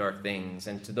 doing dark things,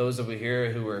 and to those over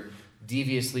here who are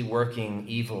deviously working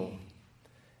evil.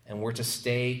 And we're to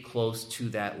stay close to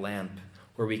that lamp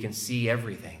where we can see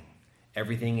everything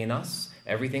in us,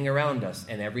 everything around us,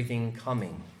 and everything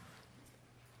coming.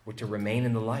 We're to remain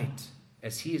in the light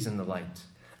as he is in the light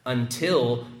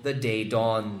until the day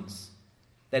dawns.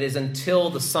 That is, until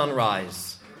the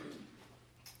sunrise,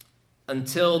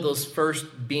 until those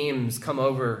first beams come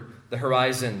over the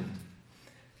horizon.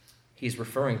 He's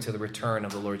referring to the return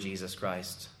of the Lord Jesus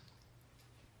Christ,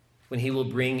 when he will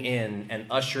bring in and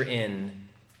usher in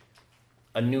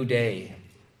a new day,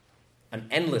 an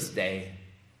endless day.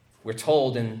 We're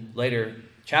told in later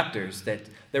chapters that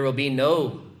there will be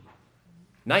no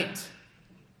night,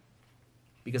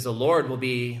 because the Lord will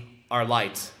be our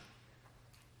light.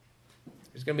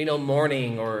 There's going to be no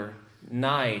morning or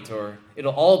night, or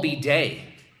it'll all be day.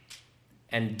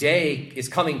 And day is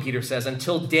coming, Peter says,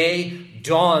 until day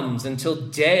dawns, until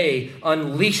day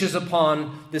unleashes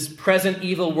upon this present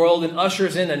evil world and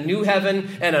ushers in a new heaven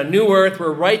and a new earth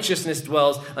where righteousness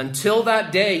dwells. Until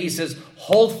that day, he says,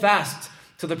 hold fast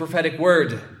to the prophetic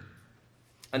word.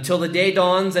 Until the day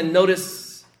dawns, and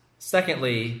notice,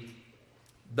 secondly,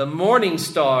 the morning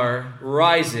star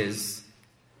rises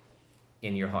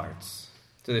in your hearts.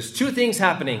 So there's two things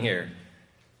happening here.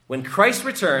 When Christ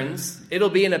returns, it'll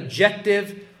be an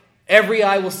objective, every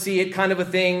eye will see it kind of a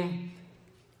thing,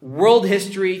 world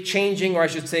history changing, or I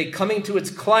should say coming to its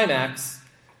climax.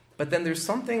 But then there's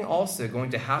something also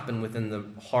going to happen within the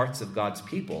hearts of God's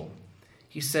people.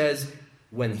 He says,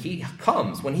 when he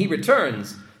comes, when he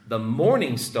returns, the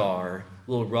morning star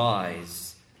will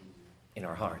rise in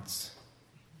our hearts.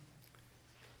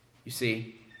 You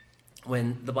see,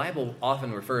 when the Bible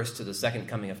often refers to the second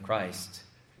coming of Christ,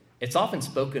 it's often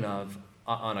spoken of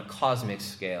on a cosmic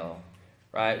scale,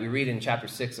 right? We read in chapter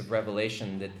 6 of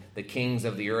Revelation that the kings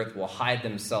of the earth will hide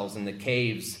themselves in the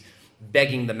caves,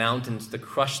 begging the mountains to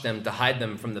crush them, to hide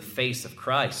them from the face of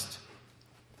Christ.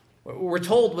 We're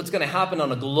told what's going to happen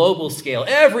on a global scale.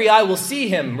 Every eye will see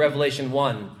him, Revelation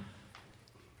 1.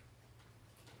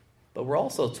 But we're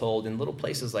also told in little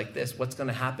places like this what's going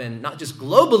to happen not just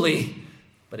globally,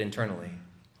 but internally,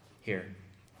 here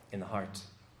in the heart.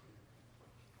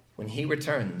 When he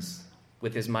returns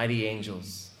with his mighty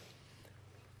angels,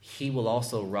 he will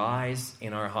also rise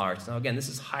in our hearts. Now again, this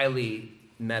is highly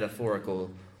metaphorical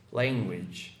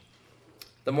language.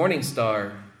 The morning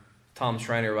star, Tom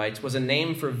Schreiner writes, was a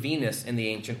name for Venus in the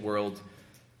ancient world,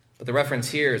 but the reference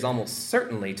here is almost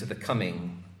certainly to the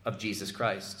coming of Jesus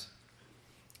Christ.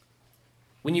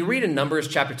 When you read in Numbers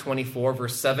chapter 24,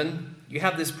 verse 7, you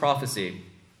have this prophecy.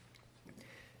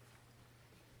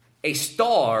 A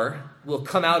star will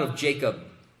come out of Jacob.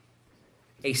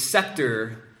 A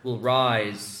scepter will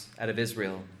rise out of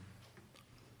Israel.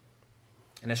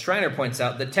 And as Schreiner points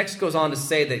out, the text goes on to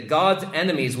say that God's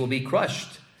enemies will be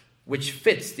crushed, which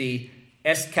fits the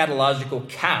eschatological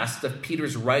cast of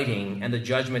Peter's writing and the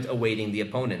judgment awaiting the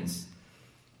opponents.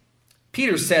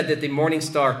 Peter said that the morning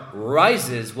star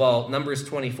rises, while Numbers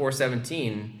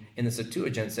 24:17 in the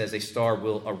Septuagint says a star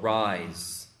will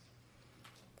arise.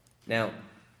 Now,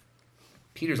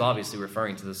 Peter's obviously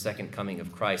referring to the second coming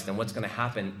of Christ and what's going to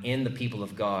happen in the people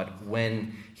of God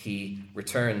when he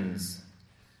returns.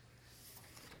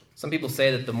 Some people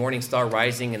say that the morning star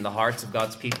rising in the hearts of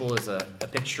God's people is a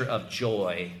picture of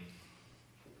joy.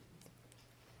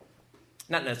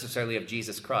 Not necessarily of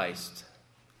Jesus Christ,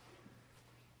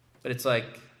 but it's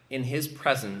like in his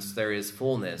presence there is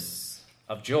fullness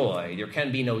of joy. There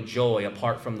can be no joy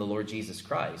apart from the Lord Jesus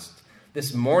Christ.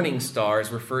 This morning star is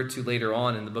referred to later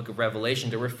on in the book of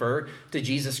Revelation to refer to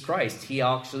Jesus Christ. He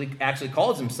actually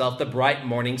calls himself the bright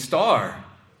morning star.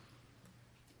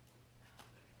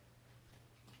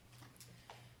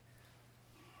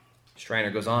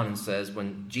 Schreiner goes on and says,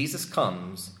 when Jesus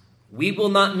comes, we will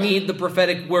not need the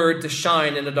prophetic word to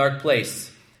shine in a dark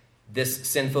place, this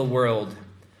sinful world.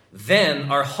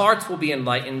 Then our hearts will be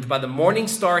enlightened by the morning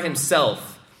star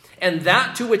himself, and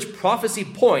that to which prophecy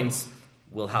points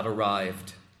will have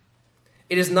arrived.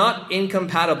 It is not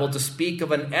incompatible to speak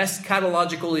of an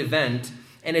eschatological event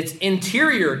and its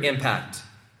interior impact.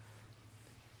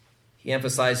 He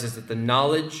emphasizes that the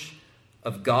knowledge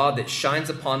of God that shines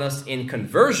upon us in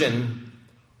conversion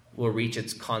will reach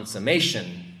its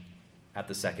consummation at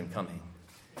the second coming.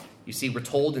 You see, we're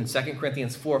told in 2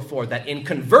 Corinthians 4:4 that in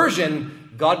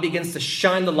conversion, God begins to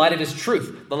shine the light of his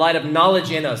truth, the light of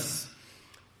knowledge in us.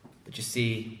 But you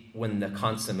see, when the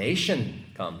consummation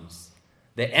comes,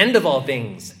 the end of all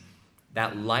things,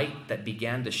 that light that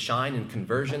began to shine in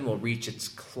conversion will reach its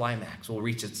climax, will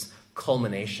reach its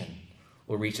culmination,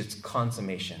 will reach its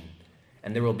consummation.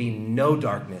 And there will be no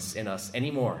darkness in us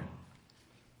anymore.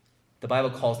 The Bible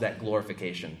calls that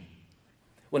glorification.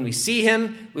 When we see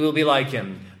him, we will be like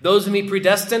him. Those whom he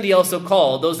predestined, he also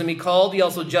called. Those whom he called, he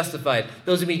also justified.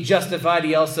 Those whom he justified,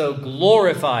 he also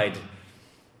glorified.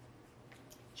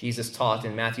 Jesus taught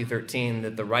in Matthew 13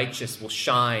 that the righteous will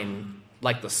shine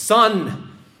like the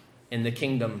sun in the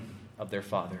kingdom of their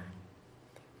Father.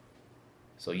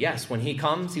 So yes, when he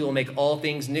comes, he will make all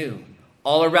things new.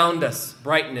 All around us,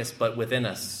 brightness, but within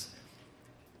us,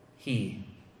 he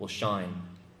will shine.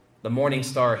 The morning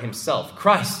star himself,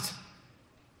 Christ,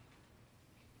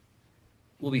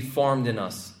 will be formed in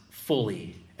us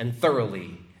fully and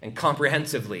thoroughly and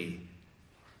comprehensively,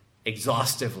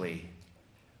 exhaustively.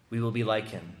 We will be like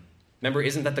him. Remember,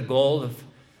 isn't that the goal of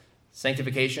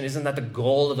Sanctification, isn't that the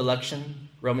goal of election?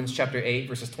 Romans chapter 8,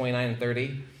 verses 29 and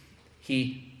 30.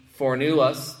 He foreknew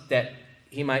us that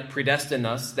he might predestine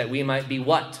us, that we might be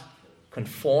what?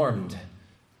 Conformed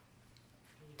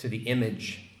to the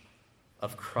image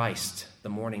of Christ, the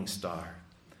morning star.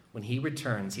 When he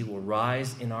returns, he will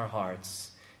rise in our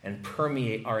hearts and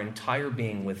permeate our entire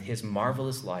being with his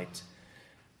marvelous light,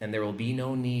 and there will be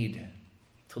no need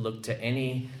to look to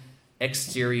any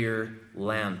exterior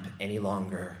lamp any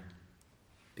longer,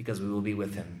 because we will be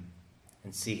with him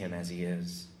and see him as he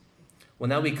is. Well,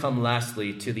 now we come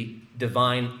lastly to the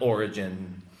divine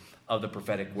origin of the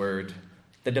prophetic word.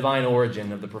 The divine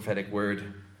origin of the prophetic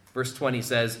word. Verse 20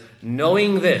 says,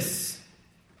 knowing this.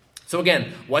 So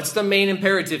again, what's the main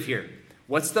imperative here?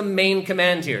 What's the main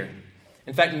command here?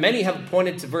 In fact, many have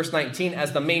pointed to verse 19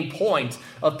 as the main point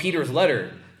of Peter's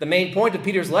letter. The main point of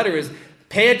Peter's letter is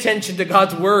pay attention to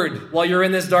God's word while you're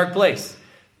in this dark place.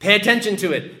 Pay attention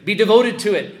to it. Be devoted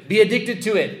to it. Be addicted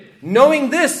to it. Knowing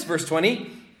this, verse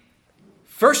 20,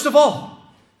 first of all,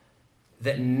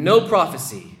 that no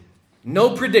prophecy,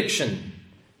 no prediction,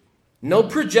 no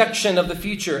projection of the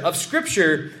future of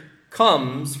Scripture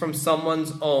comes from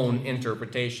someone's own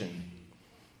interpretation.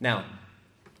 Now,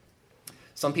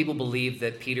 some people believe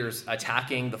that Peter's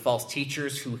attacking the false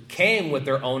teachers who came with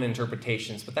their own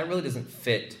interpretations, but that really doesn't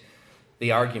fit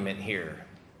the argument here.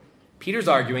 Peter's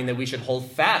arguing that we should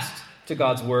hold fast to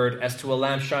God's word as to a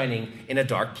lamp shining in a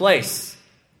dark place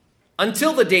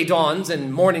until the day dawns and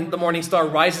the morning star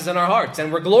rises in our hearts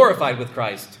and we're glorified with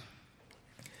Christ.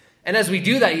 And as we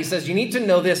do that, he says, you need to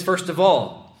know this first of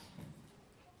all.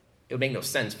 It would make no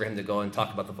sense for him to go and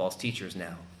talk about the false teachers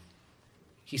now.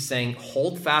 He's saying,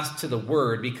 hold fast to the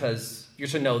word because you're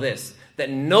to know this, that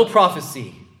no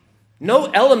prophecy, no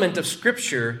element of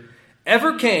Scripture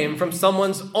ever came from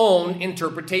someone's own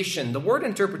interpretation. The word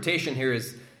interpretation here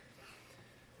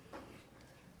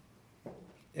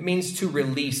it means to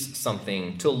release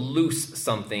something, to loose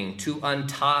something, to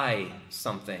untie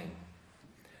something.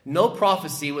 No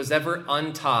prophecy was ever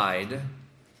untied.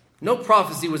 No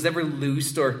prophecy was ever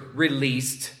loosed or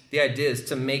released. The idea is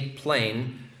to make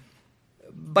plain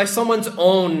by someone's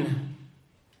own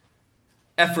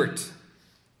effort.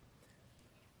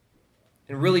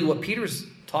 And really what Peter's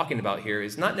talking about here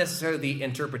is not necessarily the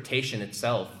interpretation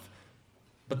itself,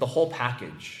 but the whole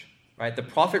package, right? The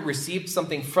prophet received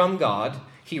something from God.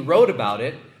 He wrote about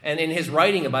it, and in his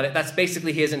writing about it, that's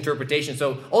basically his interpretation.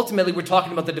 So ultimately, we're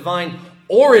talking about the divine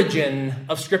origin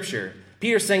of Scripture.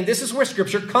 Peter's saying this is where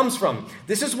Scripture comes from.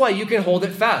 This is why you can hold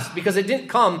it fast, because it didn't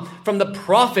come from the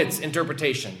prophet's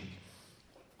interpretation.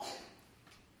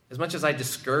 As much as I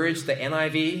discourage the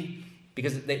NIV,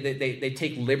 because they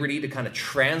take liberty to kind of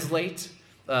translate,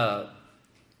 they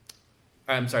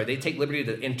take liberty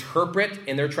to interpret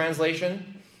in their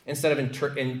translation instead of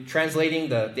in translating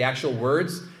the actual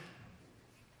words.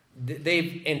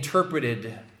 They've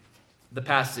interpreted the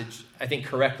passage, I think,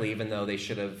 correctly, even though they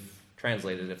should have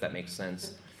translated it, if that makes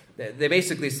sense. They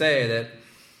basically say that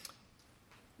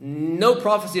no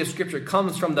prophecy of Scripture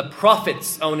comes from the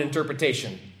prophet's own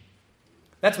interpretation.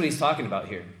 That's what he's talking about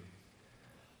here.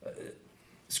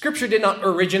 Scripture did not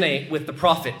originate with the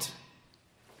prophet.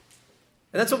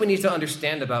 And that's what we need to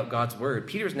understand about God's word.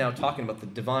 Peter's now talking about the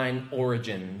divine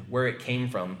origin, where it came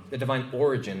from, the divine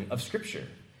origin of Scripture.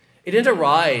 It didn't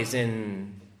arise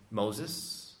in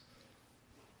Moses.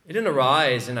 It didn't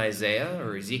arise in Isaiah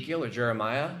or Ezekiel or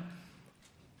Jeremiah.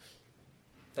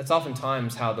 That's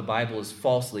oftentimes how the Bible is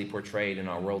falsely portrayed in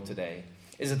our world today,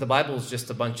 is that the Bible is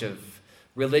just a bunch of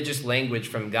religious language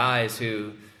from guys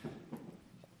who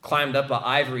climbed up an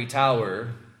ivory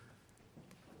tower,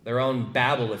 their own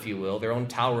Babel, if you will, their own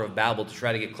Tower of Babel, to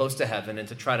try to get close to heaven and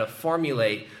to try to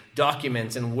formulate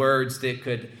documents and words that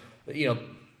could,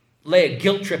 lay a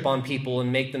guilt trip on people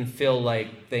and make them feel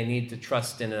like they need to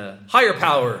trust in a higher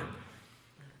power.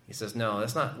 He says, no,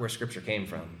 that's not where Scripture came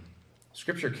from.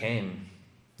 Scripture came,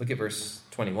 look at verse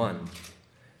 21.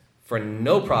 For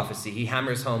no prophecy, he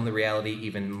hammers home the reality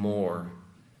even more.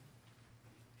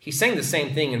 He's saying the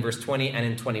same thing in verse 20 and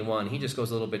in 21. He just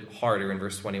goes a little bit harder in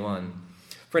verse 21.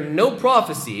 For no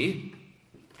prophecy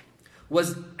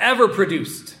was ever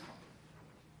produced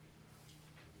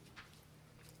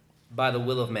by the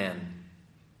will of man,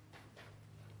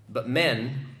 but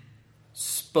men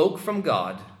spoke from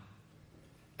God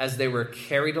as they were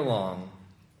carried along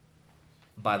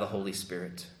by the Holy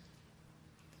Spirit.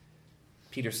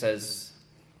 Peter says,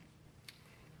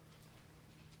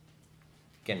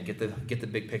 again, get the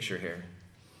big picture here.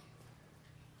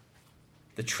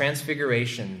 The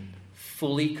transfiguration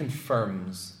fully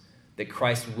confirms that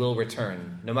Christ will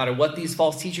return. No matter what these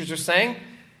false teachers are saying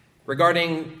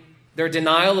regarding their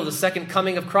denial of the second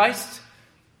coming of Christ?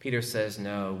 Peter says,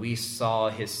 no, we saw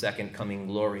his second coming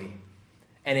glory.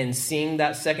 And in seeing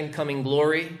that second coming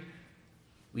glory,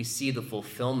 we see the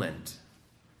fulfillment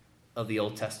of the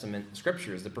Old Testament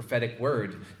scriptures, the prophetic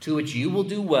word, to which you will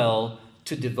do well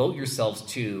to devote yourselves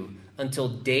to until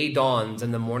day dawns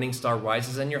and the morning star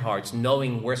rises in your hearts,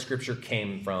 knowing where scripture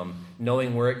came from,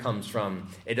 knowing where it comes from.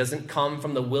 It doesn't come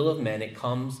from the will of men. It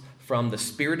comes from the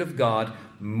Spirit of God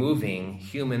moving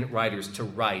human writers to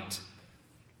write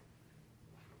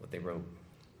what they wrote.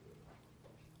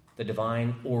 The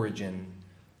divine origin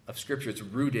of scripture is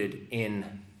rooted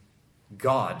in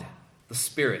God, the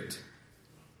Spirit.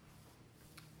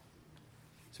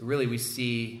 So really we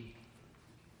see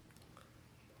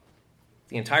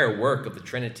the entire work of the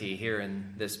Trinity here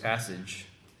in this passage.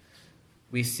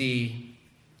 We see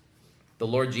the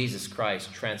Lord Jesus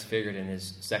Christ transfigured in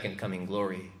his second coming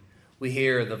glory. We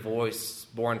hear the voice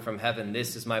born from heaven,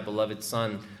 "This is my beloved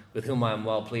Son, with whom I am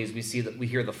well pleased." We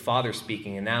hear the Father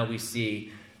speaking, and now we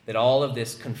see that all of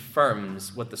this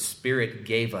confirms what the Spirit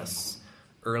gave us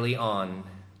early on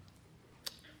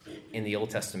in the Old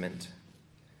Testament.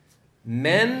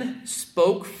 Men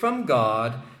spoke from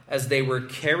God as they were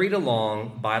carried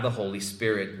along by the Holy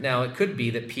Spirit. Now, it could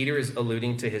be that Peter is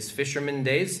alluding to his fisherman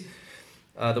days.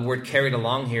 The word carried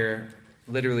along here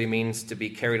literally means to be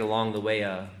carried along the way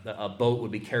a boat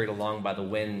would be carried along by the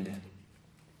wind.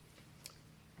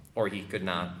 Or he could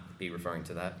not be referring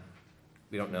to that.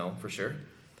 We don't know for sure.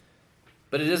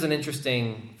 But it is an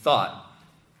interesting thought.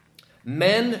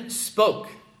 Men spoke.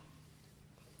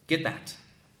 Get that.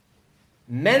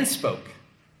 Men spoke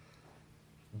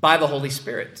by the Holy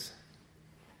Spirit.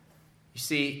 You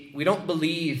see, we don't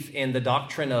believe in the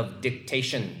doctrine of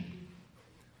dictation,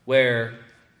 where,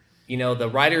 the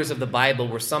writers of the Bible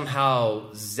were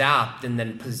somehow zapped and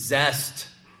then possessed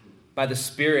by the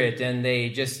Spirit, and they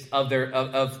just,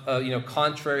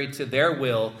 contrary to their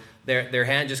will, their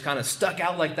hand just kind of stuck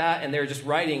out like that, and they're just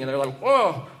writing, and they're like,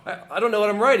 whoa, I don't know what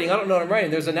I'm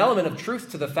writing. There's an element of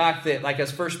truth to the fact that, like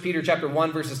as 1 Peter chapter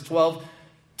 1, verses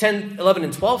 10, 11,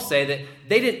 and 12 say, that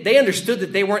they understood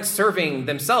that they weren't serving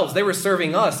themselves. They were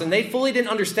serving us, and they fully didn't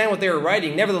understand what they were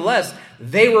writing. Nevertheless,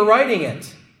 they were writing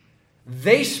it.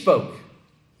 They spoke.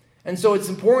 And so it's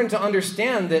important to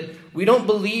understand that we don't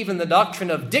believe in the doctrine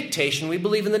of dictation. We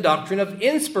believe in the doctrine of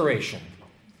inspiration.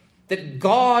 That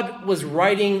God was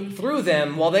writing through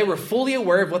them while they were fully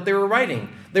aware of what they were writing.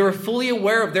 They were fully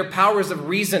aware of their powers of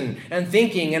reason and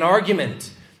thinking and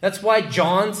argument. That's why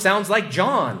John sounds like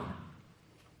John.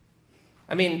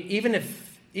 I mean, even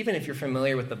if you're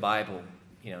familiar with the Bible,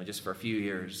 just for a few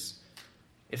years,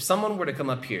 if someone were to come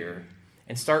up here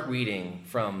and start reading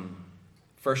from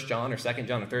 1 John or 2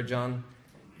 John or 3 John,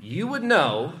 you would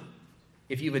know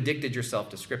if you've addicted yourself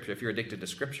to Scripture, if you're addicted to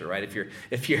Scripture, right?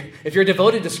 If you're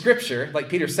devoted to Scripture, like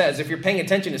Peter says, if you're paying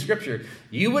attention to Scripture,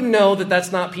 you would know that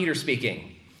that's not Peter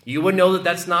speaking. You would know that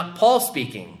that's not Paul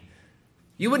speaking.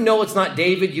 You would know it's not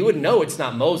David. You would know it's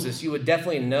not Moses. You would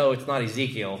definitely know it's not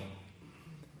Ezekiel.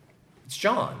 It's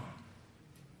John.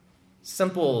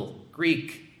 Simple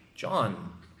Greek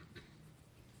John.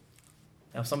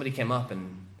 Now, if somebody came up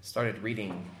and started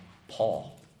reading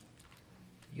Paul,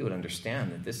 you would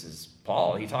understand that this is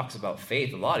Paul. He talks about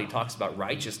faith a lot. He talks about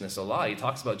righteousness a lot. He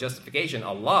talks about justification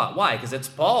a lot. Why? Because it's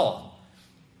Paul.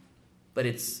 But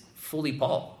it's fully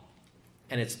Paul.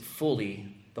 And it's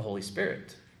fully the Holy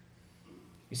Spirit.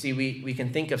 You see, we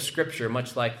can think of Scripture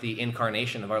much like the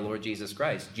incarnation of our Lord Jesus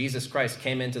Christ. Jesus Christ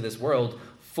came into this world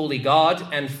fully God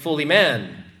and fully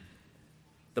man.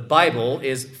 The Bible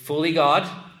is fully God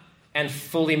and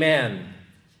fully man.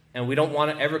 And we don't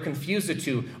want to ever confuse the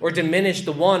two or diminish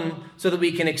the one so that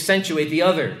we can accentuate the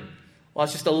other. Well,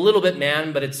 it's just a little bit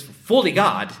man, but it's fully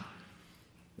God.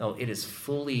 No, it is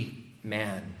fully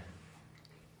man.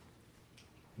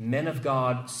 Men of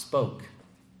God spoke.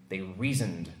 They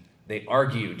reasoned. They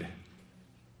argued.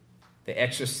 They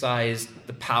exercised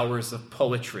the powers of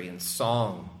poetry and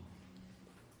song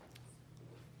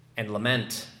and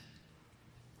lament.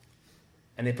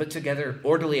 And they put together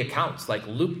orderly accounts like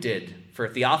Luke did for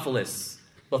Theophilus,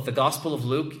 both the Gospel of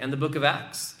Luke and the book of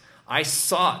Acts. I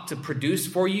sought to produce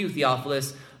for you,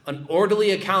 Theophilus, an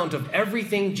orderly account of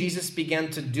everything Jesus began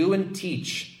to do and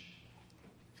teach.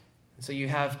 And so you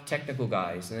have technical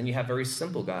guys, and then you have very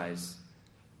simple guys.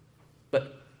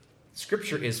 But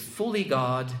Scripture is fully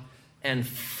God and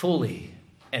fully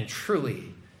and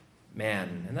truly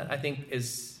man. And that, I think,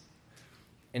 is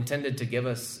intended to give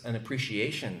us an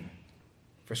appreciation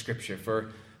for Scripture,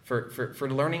 for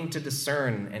learning to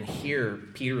discern and hear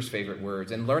Peter's favorite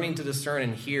words, and learning to discern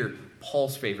and hear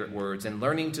Paul's favorite words, and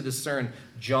learning to discern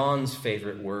John's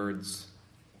favorite words.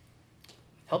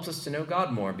 helps us to know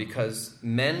God more, because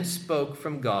men spoke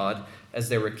from God as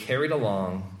they were carried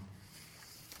along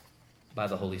by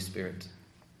the Holy Spirit.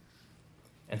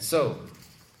 And so,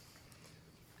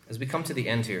 as we come to the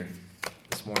end here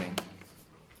this morning,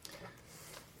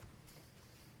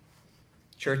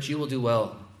 church, you will do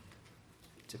well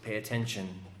to pay attention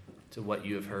to what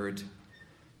you have heard,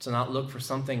 to not look for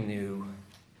something new,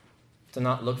 to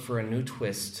not look for a new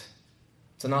twist,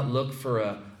 to not look for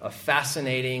a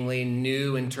fascinatingly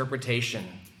new interpretation.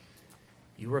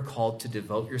 You are called to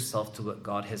devote yourself to what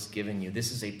God has given you.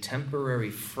 This is a temporary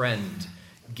friend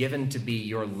given to be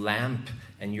your lamp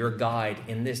and your guide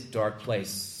in this dark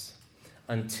place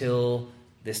until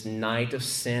this night of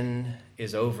sin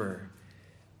is over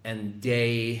and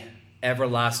day,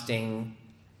 everlasting,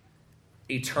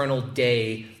 eternal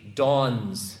day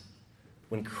dawns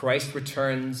when Christ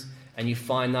returns and you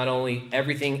find not only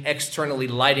everything externally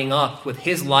lighting up with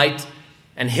his light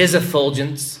and his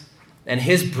effulgence and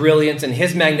his brilliance and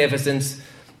his magnificence,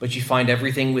 but you find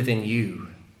everything within you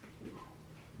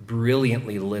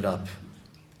brilliantly lit up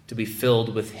to be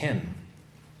filled with him,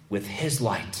 with his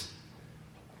light,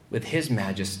 with his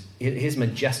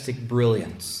majestic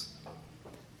brilliance.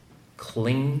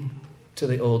 Cling to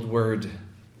the old word.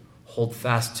 Hold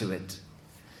fast to it.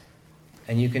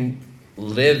 And you can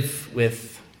live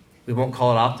with, we won't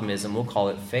call it optimism, we'll call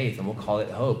it faith, and we'll call it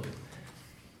hope.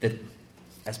 That,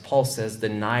 as Paul says, the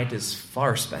night is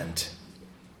far spent,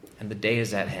 and the day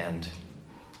is at hand.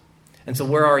 And so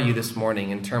where are you this morning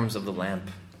in terms of the lamp?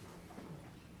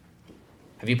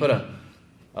 Have you put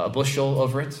a bushel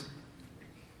over it?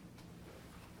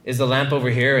 Is the lamp over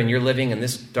here and you're living in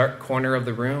this dark corner of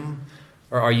the room?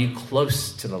 Or are you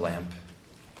close to the lamp,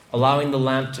 allowing the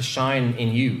lamp to shine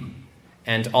in you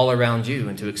and all around you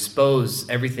and to expose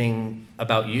everything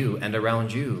about you and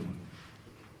around you?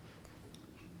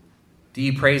 Do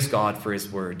you praise God for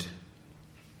his word?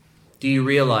 Do you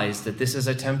realize that this is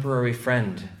a temporary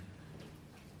friend?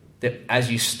 That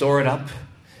as you store it up,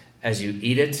 as you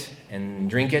eat it and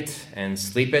drink it and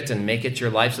sleep it and make it your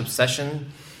life's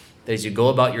obsession, that as you go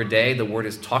about your day, the word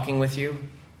is talking with you,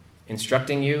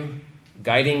 instructing you,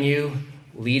 guiding you,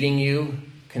 leading you,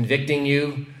 convicting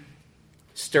you,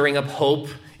 stirring up hope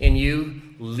in you,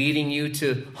 leading you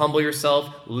to humble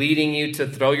yourself, leading you to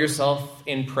throw yourself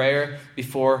in prayer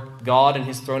before God and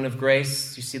his throne of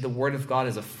grace. You see, the word of God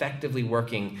is effectively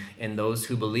working in those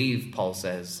who believe, Paul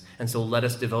says. And so let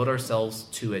us devote ourselves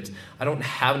to it. I don't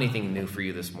have anything new for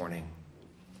you this morning.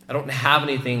 I don't have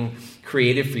anything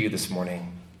creative for you this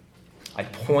morning. I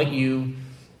point you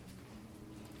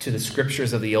to the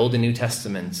scriptures of the Old and New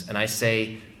Testaments, and I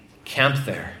say, camp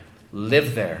there,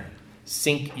 live there,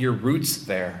 sink your roots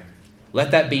there.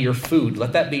 Let that be your food.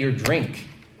 Let that be your drink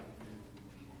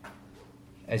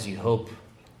as you hope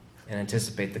and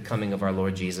anticipate the coming of our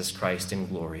Lord Jesus Christ in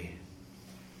glory.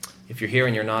 If you're here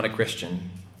and you're not a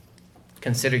Christian,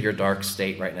 consider your dark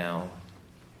state right now.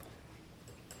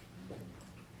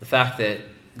 The fact that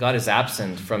God is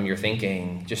absent from your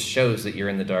thinking just shows that you're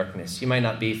in the darkness. You might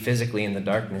not be physically in the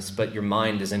darkness, but your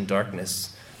mind is in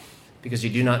darkness because you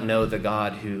do not know the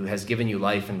God who has given you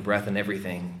life and breath and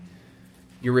everything.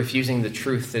 You're refusing the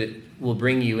truth that will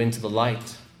bring you into the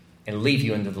light and leave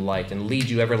you into the light and lead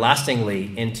you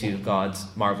everlastingly into God's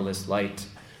marvelous light.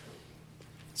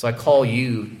 So I call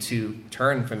you to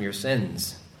turn from your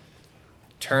sins,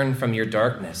 turn from your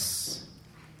darkness,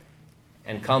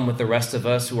 and come with the rest of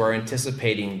us who are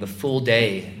anticipating the full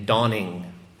day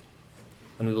dawning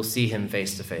when we will see him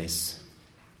face to face.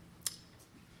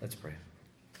 Let's pray.